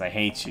way, because I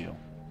hate you.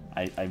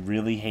 I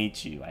really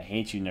hate you. I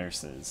hate you,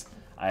 nurses.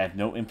 I have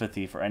no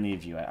empathy for any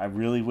of you. I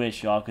really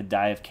wish y'all could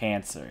die of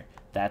cancer.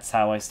 That's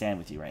how I stand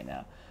with you right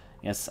now.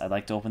 Yes, I'd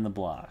like to open the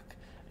block.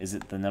 Is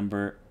it the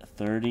number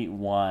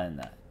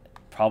 31?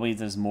 Probably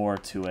there's more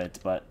to it,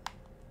 but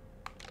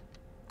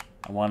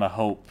I want to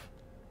hope.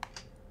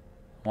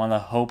 I want to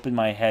hope in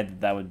my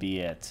head that would be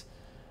it.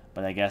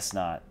 But I guess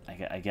not.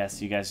 I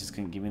guess you guys just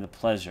couldn't give me the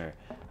pleasure.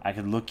 I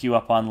could look you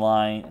up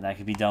online, and I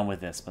could be done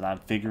with this, but I'm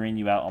figuring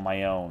you out on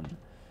my own.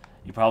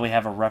 You probably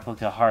have a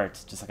replica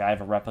heart, just like I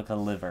have a replica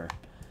liver.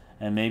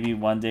 And maybe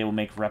one day we'll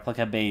make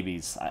replica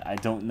babies. I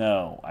don't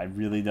know. I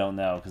really don't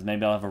know. Because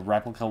maybe I'll have a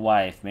replica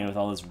wife made with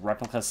all this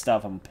replica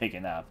stuff I'm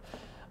picking up.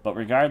 But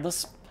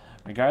regardless,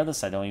 I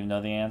don't even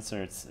know the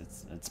answer.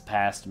 It's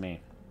past me.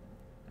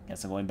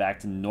 Guess I'm going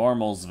back to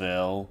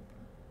Normalsville.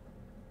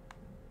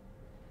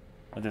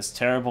 With this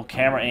terrible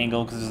camera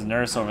angle, because there's a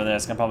nurse over there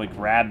that's going to probably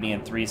grab me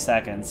in 3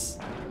 seconds.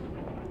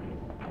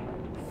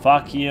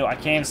 Fuck you. I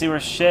can't even see where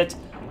shit.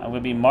 I'm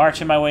gonna be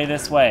marching my way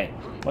this way.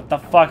 What the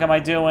fuck am I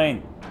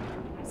doing?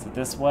 Is it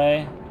this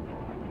way?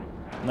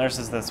 Nurse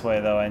is this way,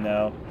 though, I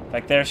know. In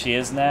fact, there she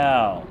is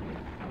now.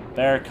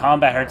 Better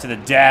combat her to the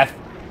death.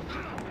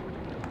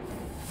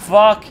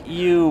 Fuck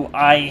you.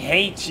 I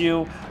hate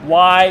you.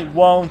 Why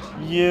won't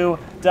you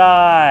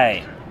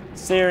die?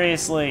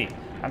 Seriously.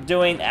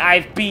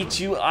 I've beat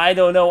you I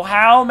don't know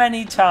how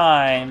many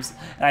times.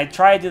 And I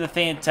tried to do the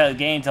thing the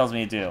game tells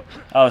me to do.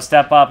 Oh,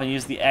 step up and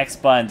use the X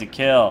button to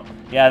kill.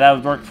 Yeah, that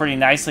would work pretty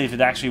nicely if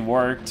it actually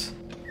worked.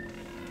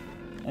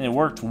 And it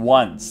worked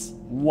once.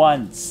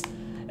 Once.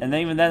 And then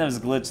even then it was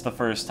glitched the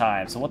first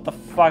time. So what the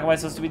fuck am I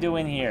supposed to be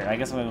doing here? I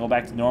guess I'm gonna go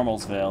back to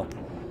Normalsville.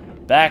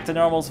 Back to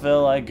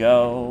Normalsville I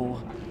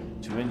go.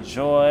 To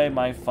enjoy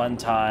my fun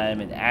time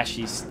in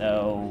ashy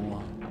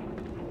snow.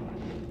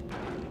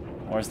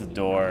 Where's the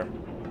door?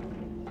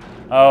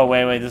 Oh,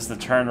 wait, this is the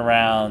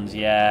turnaround.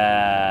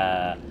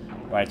 Yeah.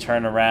 Where I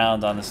turn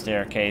around on the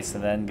staircase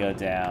and then go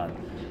down.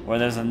 Where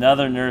there's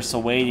another nurse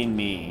awaiting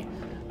me.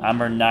 I'm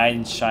her knight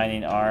in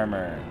shining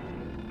armor.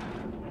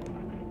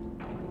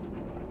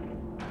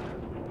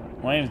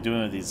 What am I even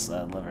doing with these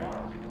liver?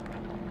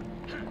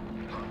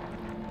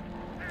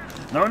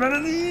 No, no, no,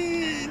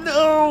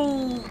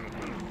 no!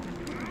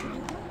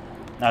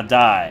 Now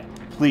die.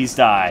 Please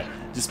die.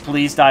 Just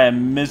please die a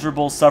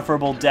miserable,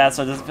 sufferable death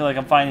so it doesn't feel like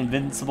I'm fighting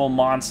invincible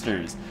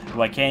monsters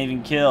who I can't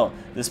even kill,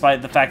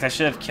 despite the fact I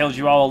should have killed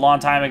you all a long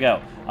time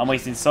ago. I'm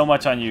wasting so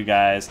much on you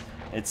guys.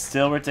 It's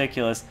still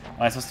ridiculous.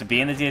 Am I supposed to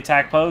be in the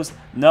attack pose?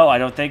 No, I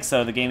don't think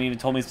so. The game even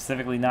told me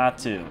specifically not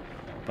to.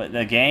 But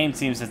the game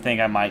seems to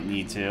think I might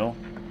need to.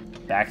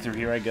 Back through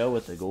here I go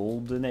with the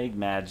golden egg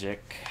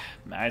magic.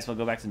 Might as well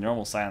go back to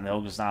normal Silent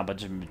Hill because there's not a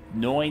bunch of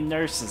annoying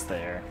nurses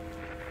there.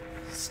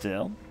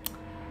 Still.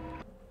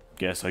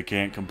 Guess I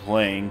can't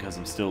complain because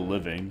I'm still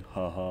living.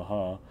 Ha ha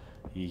ha.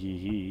 Hee hee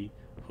hee.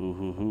 Hoo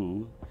hoo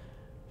hoo.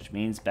 Which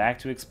means back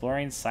to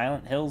exploring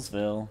Silent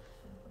Hillsville.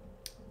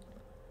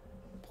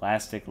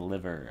 Plastic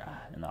liver.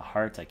 And a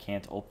heart I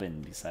can't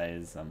open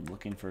besides I'm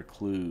looking for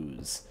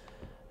clues.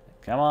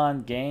 Come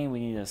on, game. We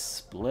need to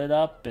split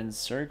up and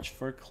search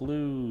for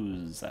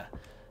clues.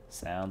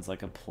 Sounds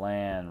like a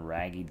plan.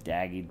 Raggy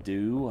daggy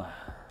do.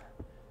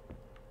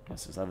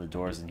 Guess there's other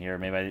doors in here.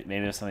 Maybe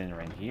there's something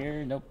right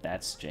here. Nope,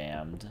 that's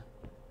jammed.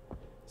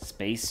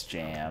 Space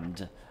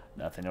jammed.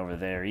 Nothing over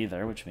there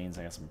either, which means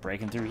I got some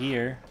breaking through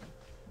here.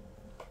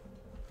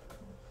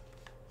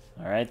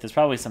 Alright, there's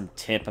probably some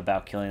tip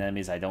about killing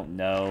enemies I don't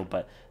know,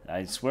 but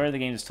I swear the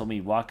game just told me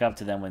walk up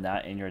to them when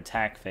not in your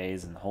attack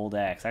phase and hold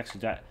X.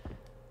 Actually,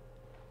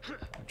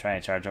 I'm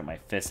trying to charge up my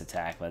fist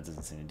attack, but that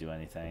doesn't seem to do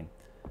anything.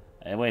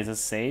 Anyway, is this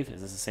a save?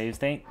 Is this a save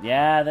thing?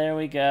 Yeah, there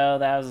we go.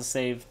 That was a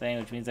save thing,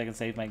 which means I can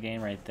save my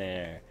game right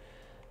there.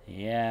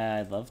 Yeah,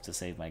 I'd love to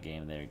save my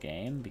game there,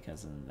 game,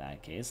 because in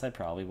that case, I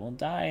probably won't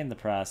die in the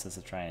process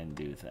of trying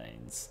to do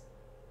things.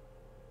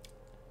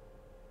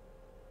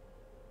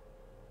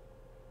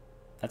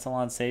 That's a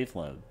long save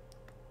load.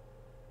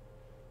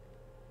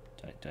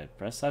 Do I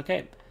press?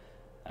 Okay.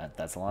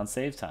 That's a long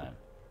save time.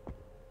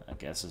 I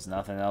guess there's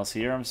nothing else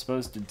here I'm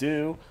supposed to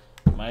do.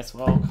 Might as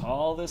well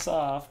call this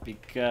off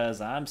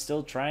because I'm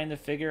still trying to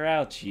figure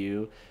out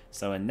you.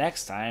 So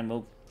next time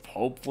we'll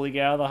hopefully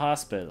get out of the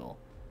hospital.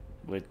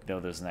 No,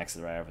 there's an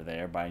exit right over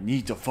there, but I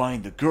need to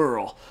find the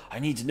girl. I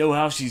need to know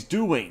how she's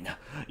doing.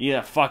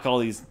 Yeah, fuck all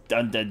these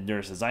undead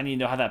nurses. I need to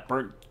know how that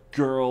burnt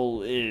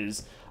girl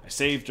is. I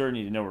saved her,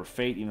 need to know her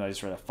fate, even though I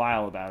just read a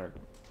file about her.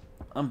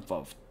 I'm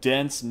a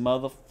dense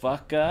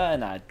motherfucker,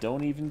 and I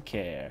don't even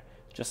care.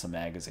 Just some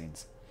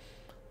magazines.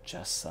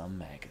 Just some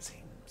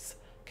magazines.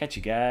 Catch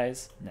you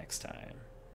guys next time.